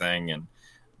demonetizing everything, and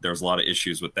there was a lot of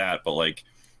issues with that. But like,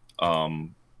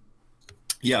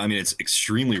 yeah, I mean, it's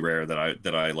extremely rare that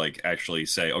I like actually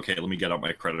say, okay, let me get out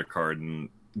my credit card and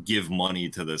give money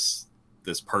to this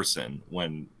person,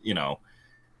 when, you know,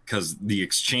 because the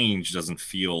exchange doesn't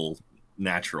feel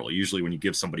natural. Usually when you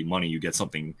give somebody money, you get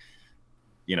something,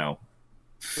 you know,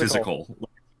 physical. Like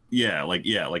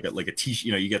a t-shirt,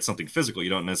 you know, you get something physical. You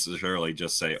don't necessarily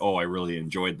just say, oh, I really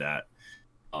enjoyed that.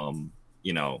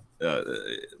 You know,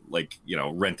 like, you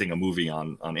know, renting a movie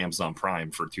on Amazon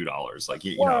Prime for $2. Like,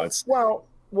 you know, it's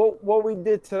what we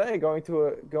did today, going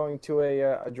to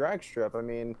a drag strip. I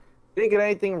mean, we didn't get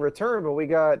anything in return, but we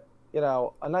got, you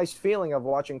know, a nice feeling of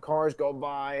watching cars go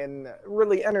by and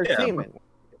really entertainment.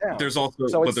 Yeah. There's also,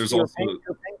 you're paying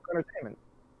for entertainment.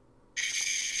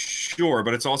 Sure,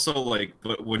 but it's also like,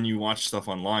 but when you watch stuff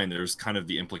online, there's kind of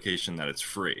the implication that it's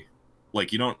free.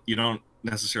 Like, you don't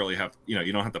necessarily have, you know,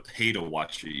 you don't have to pay to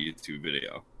watch a YouTube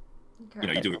video. Okay. You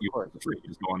know, you do it for free. You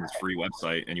just go on this free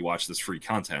website and you watch this free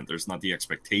content. There's not the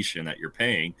expectation that you're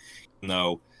paying, even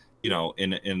though, you know,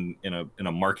 in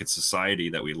a market society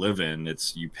that we live in,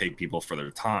 it's, you pay people for their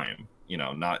time. You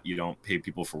know, you don't pay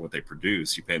people for what they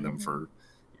produce. You pay them for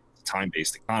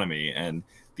time-based economy and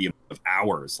the amount of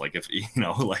hours. Like, if, you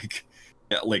know,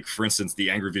 like for instance, the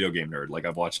Angry Video Game Nerd. Like,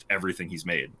 I've watched everything he's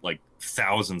made, like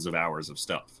thousands of hours of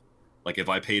stuff. Like, if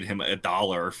I paid him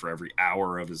 $1 for every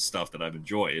hour of his stuff that I've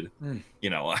enjoyed,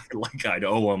 you know, I'd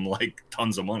owe him like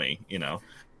tons of money. You know,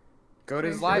 go to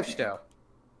his live show.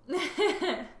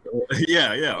 Yeah,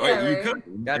 right. You could.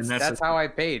 That's how I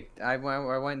paid. I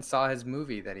went and saw his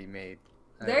movie that he made.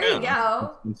 There you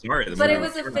go. I'm sorry, but it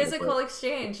was a physical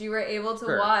exchange. You were able to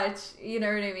watch, you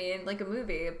know what I mean, like a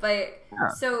movie. But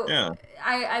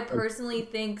I personally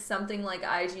think something like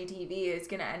IGTV is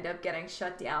going to end up getting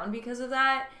shut down because of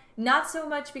that. Not so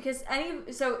much because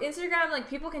Instagram, like,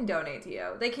 people can donate to you.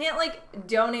 They can't like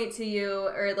donate to you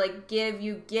or like give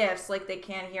you gifts like they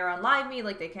can here on Live Me,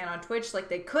 like they can on Twitch, like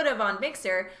they could have on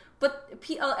Mixer. But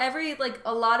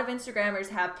a lot of Instagrammers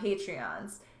have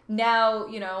Patreons. Now,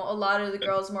 you know, a lot of the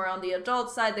girls more on the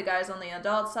adult side, the guys on the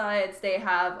adult sides, they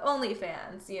have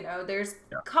OnlyFans. You know, there's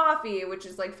Coffee, which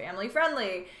is like family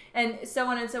friendly, and so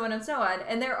on and so on and so on.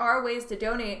 And there are ways to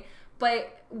donate.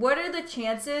 But what are the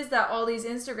chances that all these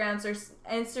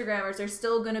Instagrammers are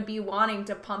still going to be wanting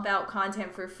to pump out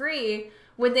content for free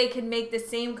when they can make the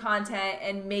same content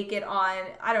and make it on,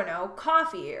 I don't know,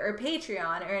 Coffee or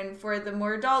Patreon, and for the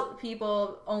more adult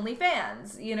people,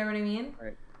 OnlyFans? You know what I mean?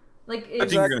 Right. Like, I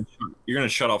think you're going to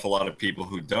shut off a lot of people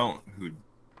who don't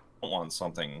want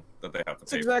something that they have to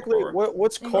pay for.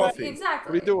 What's Coffee?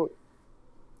 Exactly. What do you do?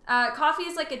 Coffee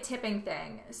is like a tipping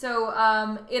thing. So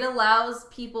it allows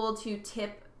people to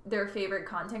tip their favorite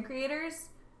content creators.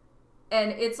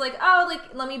 And it's like, oh,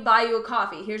 like, let me buy you a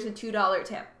coffee. Here's a $2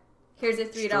 tip. Here's a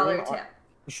 $3 tip.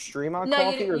 Stream on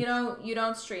Coffee? No, you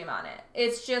don't stream on it.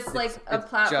 It's just like a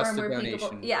platform where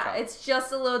people, it's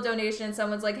just a little donation.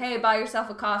 Someone's like, hey, buy yourself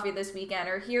a coffee this weekend,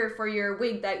 or here for your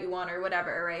wig that you want, or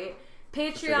whatever, right?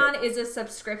 Patreon is a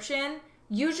subscription.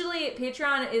 Usually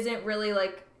Patreon isn't really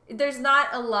like, there's not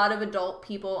a lot of adult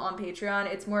people on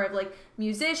Patreon. It's more of like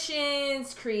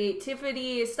musicians,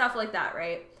 creativity, stuff like that,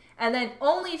 right? And then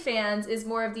OnlyFans is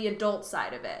more of the adult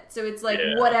side of it. So it's like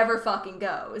whatever fucking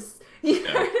goes. You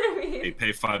know what I mean? They pay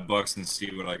 $5 and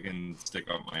see what I can stick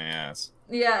up my ass.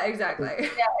 Yeah, exactly.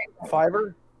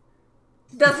 Fiverr?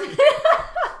 Doesn't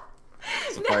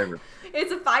It's a Fiverr.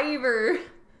 It's a Fiverr.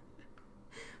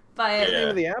 But the name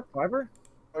of the app, Fiverr?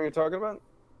 What are you talking about?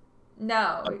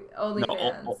 No, OnlyFans.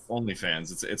 No,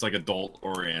 OnlyFans. It's like adult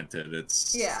oriented.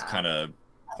 It's kind of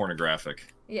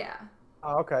pornographic. Yeah.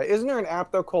 Oh, okay. Isn't there an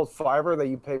app though called Fiverr that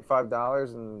you pay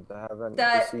 $5 and have an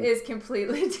That is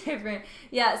completely different.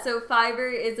 Yeah, so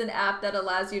Fiverr is an app that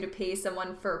allows you to pay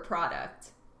someone for a product.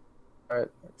 Right.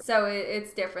 So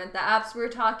it's different. The apps we're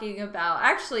talking about,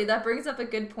 actually, that brings up a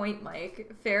good point,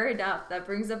 Mike. Fair enough. That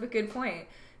brings up a good point.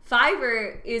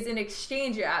 Fiverr is an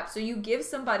exchange app, so you give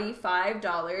somebody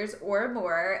 $5 or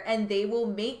more, and they will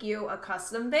make you a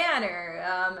custom banner,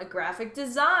 a graphic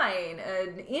design,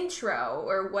 an intro,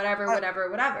 or whatever.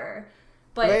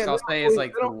 But I'll say is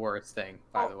like the worst thing,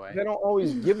 by the way. They don't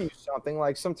always give you something.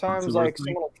 Like sometimes, like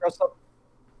someone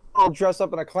will dress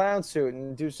up in a clown suit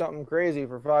and do something crazy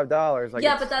for $5. Like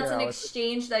yeah, but that's an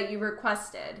exchange that you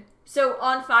requested. So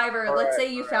on Fiverr, let's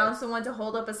say you found someone to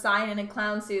hold up a sign in a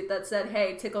clown suit that said,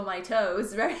 "Hey, tickle my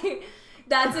toes," right?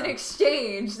 That's an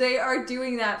exchange. They are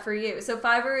doing that for you. So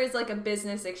Fiverr is like a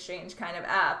business exchange kind of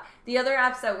app. The other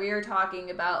apps that we are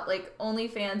talking about, like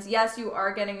OnlyFans, yes, you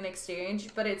are getting an exchange,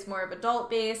 but it's more of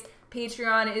adult-based.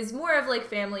 Patreon is more of like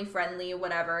family-friendly,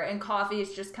 whatever. And Coffee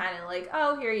is just kind of like,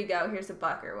 oh, here you go, here's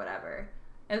 $1 or whatever,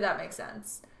 if that makes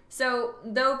sense. So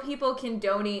though people can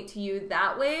donate to you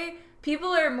that way, people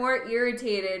are more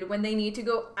irritated when they need to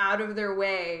go out of their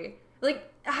way. Like,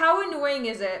 how annoying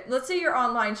is it? Let's say you're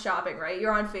online shopping, right?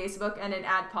 You're on Facebook and an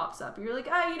ad pops up. You're like,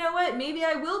 you know what? Maybe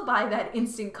I will buy that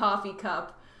instant coffee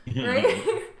cup, right?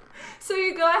 So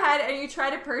you go ahead and you try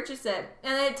to purchase it,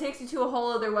 and then it takes you to a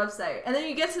whole other website. And then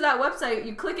you get to that website,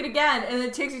 you click it again, and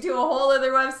it takes you to a whole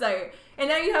other website. And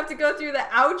now you have to go through the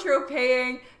outro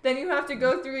paying, then you have to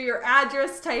go through your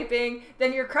address typing,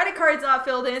 then your credit card's not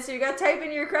filled in, so you gotta type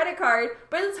in your credit card.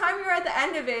 By the time you're at the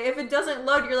end of it, if it doesn't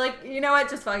load, you're like, you know what,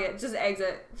 just fuck it, just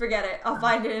exit, forget it, I'll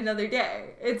find it another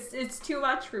day. It's too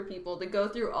much for people to go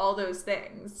through all those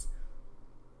things.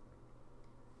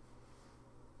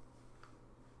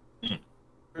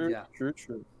 Yeah, true.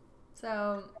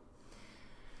 So,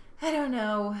 I don't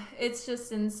know. It's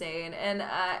just insane, and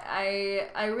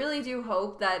I really do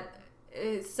hope that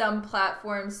some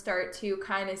platforms start to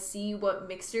kind of see what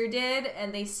Mixer did,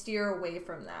 and they steer away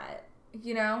from that.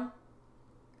 You know?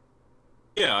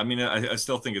 Yeah, I mean, I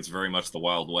still think it's very much the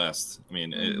Wild West. I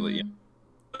mean,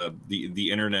 the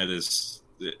internet is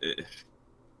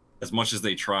as much as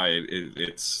they try,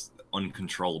 it's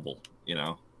uncontrollable. You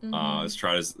know. As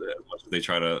much as they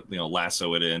try to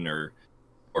lasso it in or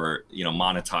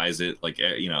monetize it, like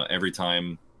every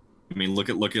time. I mean, look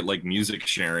at like music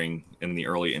sharing in the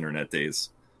early internet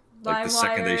days. Like the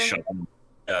second they shut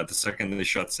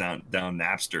down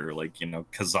Napster, like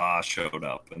Kazaa showed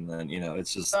up, and then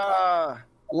it's just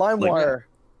LimeWire.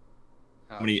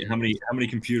 Like, how many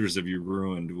computers have you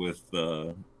ruined with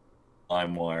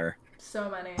LimeWire? So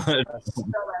many.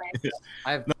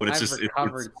 I've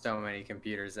recovered so many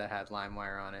computers that had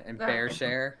LimeWire on it, and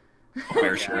BearShare.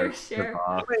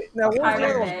 BearShare. Wait, now what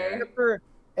was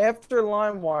after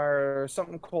LimeWire,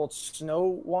 something called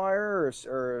SnowWire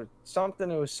or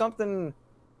something? It was something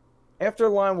after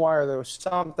LimeWire. There was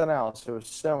something else. It was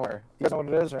similar. You guys know what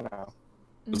it is or no?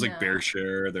 It was like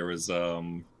BearShare. There was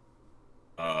It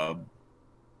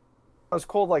was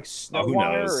called like SnowWire who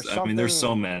knows? or something. I mean, there's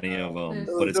so many of them,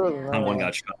 but it's one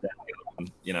got shut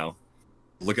down.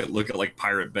 Look at like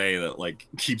Pirate Bay that like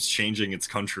keeps changing its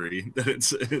country that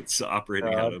it's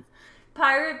operating out of.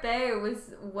 Pirate Bay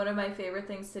was one of my favorite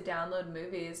things to download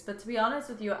movies, but to be honest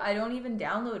with you, I don't even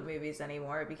download movies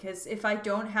anymore because if I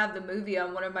don't have the movie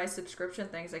on one of my subscription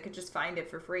things, I could just find it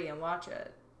for free and watch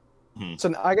it.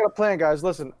 So I got a plan, guys.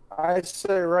 Listen, I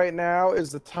say right now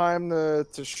is the time to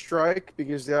strike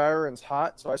because the iron's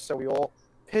hot. So I say we all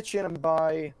pitch in and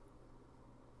buy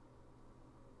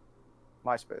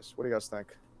MySpace. What do you guys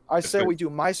think? I say we do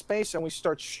MySpace and we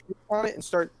start shooting on it and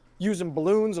start using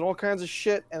balloons and all kinds of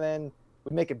shit, and then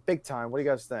we make it big time. What do you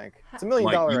guys think? It's $1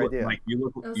 million idea. Mike, you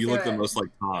look the most like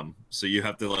Tom, so you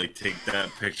have to like take that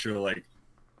picture like.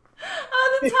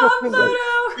 Oh, the Tom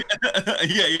photo.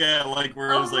 yeah, like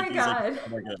where it was like, God. Oh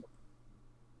my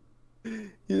god.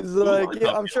 He's like,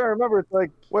 yeah, I'm sure I remember. It's like,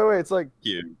 wait, it's like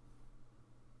cute.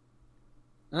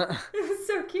 It's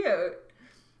so cute.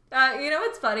 You know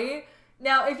what's funny?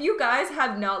 Now, if you guys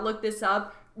have not looked this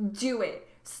up, do it.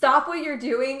 Stop what you're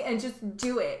doing and just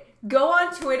do it. Go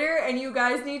on Twitter and you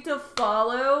guys need to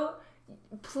follow,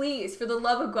 please, for the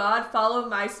love of God, follow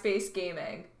MySpace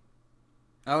Gaming.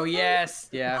 Oh, yes.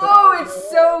 Yeah. Oh,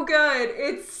 it's so good.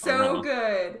 It's so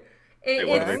good.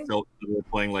 They're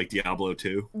playing like Diablo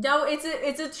 2? No,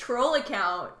 it's a troll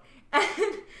account.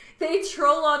 And they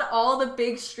troll on all the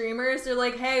big streamers. They're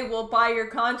like, hey, we'll buy your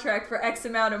contract for X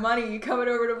amount of money. You coming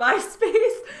over to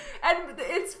MySpace? And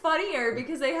it's funnier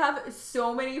because they have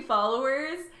so many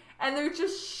followers and they're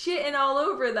just shitting all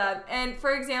over them. And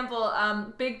for example,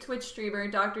 big Twitch streamer,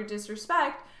 Dr.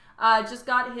 Disrespect, just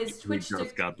got his Twitch. He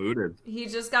just got booted. He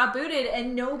just got booted,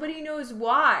 and nobody knows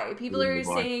why. People are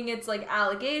saying it's like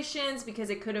allegations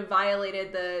because it could have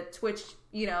violated the Twitch,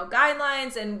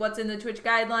 guidelines, and what's in the Twitch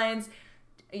guidelines,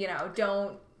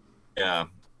 don't. Yeah.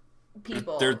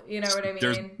 people. You know what I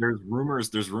mean?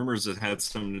 There's rumors that had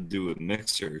something to do with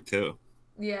Mixer too.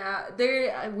 Yeah,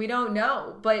 we don't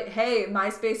know, but hey,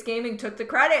 MySpace Gaming took the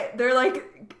credit. They're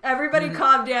like, everybody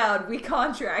calm down. We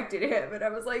contracted him, and I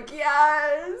was like,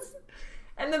 yes.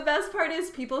 And the best part is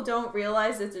people don't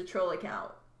realize it's a troll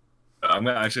account. I'm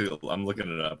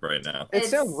looking it up right now. It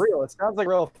sounds real. It sounds like a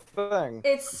real thing.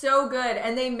 It's so good,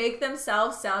 and they make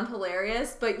themselves sound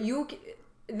hilarious, but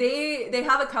they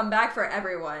have a comeback for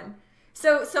everyone.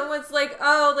 So someone's like,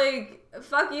 oh, like,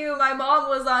 fuck you, my mom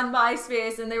was on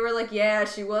MySpace, and they were like, yeah,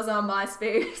 she was on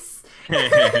MySpace.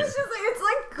 It's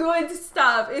like good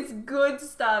stuff. It's good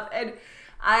stuff. And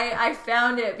I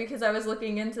found it because I was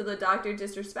looking into the Dr.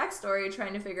 Disrespect story,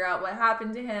 trying to figure out what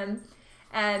happened to him.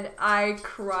 And I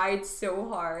cried so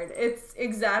hard. It's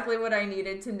exactly what I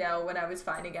needed to know when I was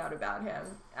finding out about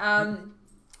him.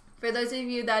 For those of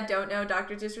you that don't know,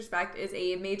 Dr. Disrespect is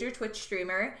a major Twitch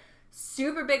streamer,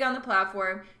 super big on the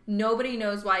platform. Nobody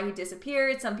knows why he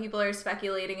disappeared. Some people are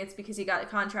speculating it's because he got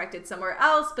contracted somewhere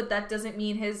else, but that doesn't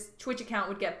mean his Twitch account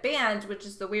would get banned, which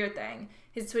is the weird thing.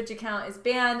 His Twitch account is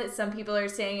banned. Some people are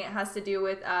saying it has to do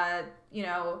with,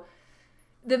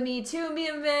 the Me Too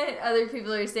movement. Other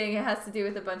people are saying it has to do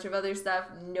with a bunch of other stuff.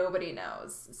 Nobody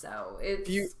knows. So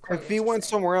it's if he went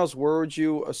somewhere else, where would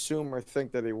you assume or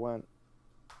think that he went?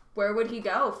 Where would he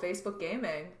go? Facebook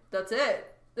Gaming. That's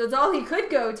it. That's all he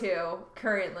could go to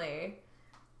currently.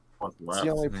 It's the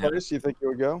only place you think he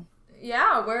would go?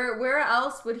 Yeah, where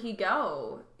else would he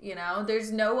go? You know,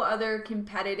 there's no other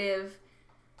competitive.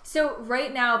 So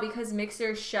right now, because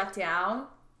Mixer shut down,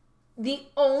 the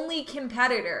only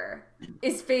competitor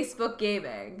is Facebook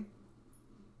Gaming.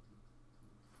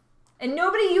 And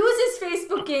nobody uses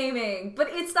Facebook Gaming, but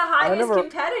it's the highest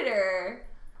competitor.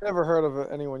 Never heard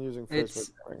of anyone using Facebook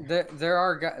Gaming. There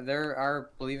are,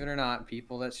 believe it or not,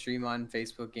 people that stream on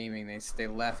Facebook Gaming. They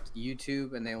left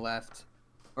YouTube and they left,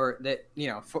 or that, you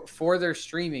know, for their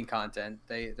streaming content,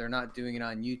 they're not doing it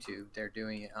on YouTube. They're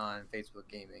doing it on Facebook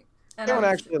Gaming. They don't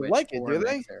actually like it, do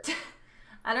they?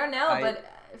 I don't know, but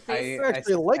I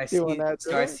actually like doing that.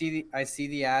 So I see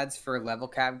the ads for Level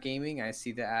Cap Gaming. I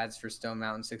see the ads for Stone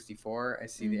Mountain 64. I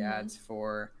see the ads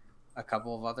for a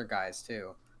couple of other guys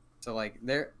too. So like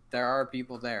there are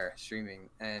people there streaming,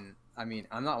 and I mean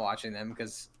I'm not watching them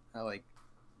because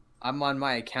I'm on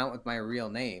my account with my real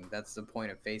name. That's the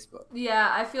point of Facebook.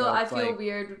 Yeah, I feel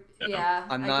weird. Yeah,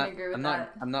 I can agree with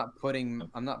that. I'm not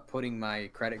putting my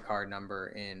credit card number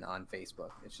in on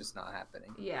Facebook. It's just not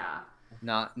happening. Yeah.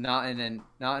 Not in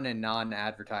a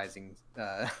non-advertising.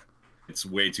 It's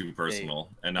way too personal,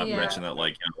 and not to mention that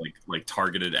like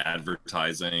targeted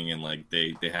advertising, and like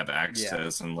they have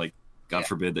access, and like God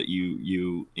forbid that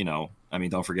you know, I mean,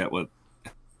 don't forget what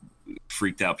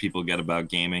freaked out people get about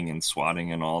gaming and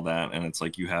swatting and all that, and it's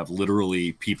like you have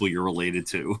literally people you're related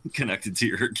to connected to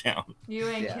your account. You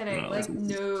ain't kidding. Like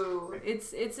no,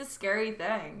 it's a scary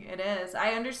thing. It is.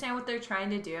 I understand what they're trying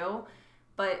to do,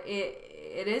 but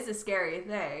it is a scary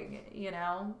thing, you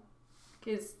know,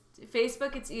 because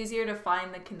Facebook, it's easier to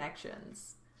find the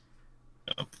connections,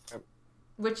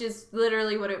 which is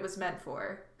literally what it was meant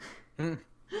for.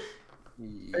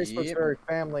 Facebook's very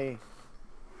family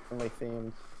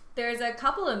themed. There's a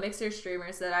couple of Mixer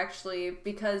streamers that actually,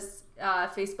 because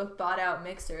Facebook bought out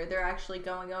Mixer, they're actually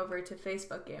going over to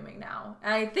Facebook Gaming now.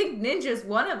 And I think Ninja's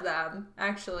one of them,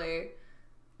 actually.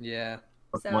 Yeah.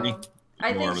 So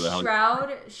I think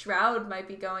Shroud might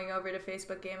be going over to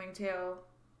Facebook Gaming too.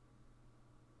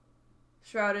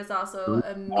 Shroud is also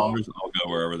a meme. I'll go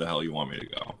wherever the hell you want me to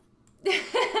go.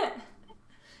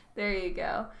 There you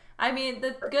go. I mean,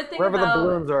 the good thing wherever the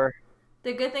balloons are.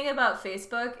 The good thing about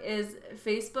Facebook is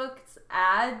Facebook's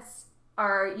ads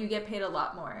you get paid a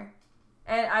lot more.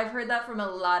 And I've heard that from a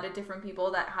lot of different people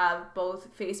that have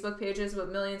both Facebook pages with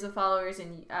millions of followers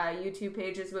and YouTube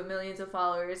pages with millions of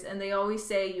followers. And they always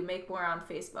say you make more on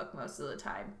Facebook most of the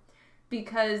time.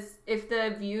 Because if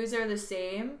the views are the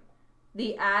same,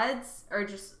 the ads are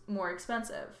just more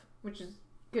expensive, which is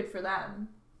good for them.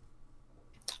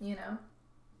 You know?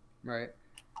 Right.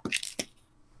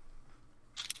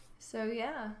 So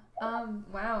yeah,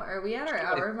 wow, are we at our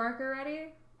hour mark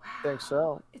already? Wow, I think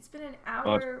so. It's been an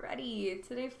hour already.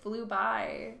 Today flew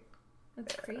by.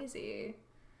 That's crazy.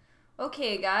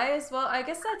 Okay, guys. Well, I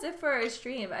guess that's it for our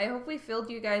stream. I hope we filled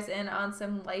you guys in on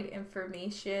some light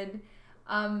information.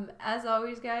 As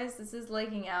always, guys, this is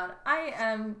Laking Out. I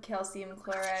am Calcium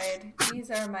Chloride. These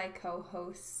are my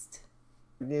co-hosts.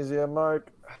 Magnesium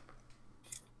Mark.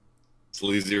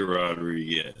 Sleazy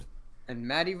Rodriguez. And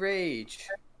Maddie Rage.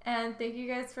 And thank you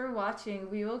guys for watching.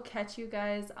 We will catch you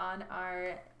guys on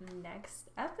our next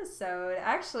episode.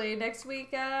 Actually, next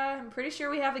week, I'm pretty sure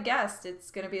we have a guest.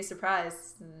 It's going to be a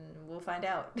surprise. We'll find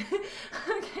out.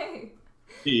 Okay.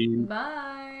 See you.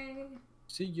 Bye.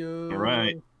 See you. All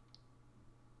right.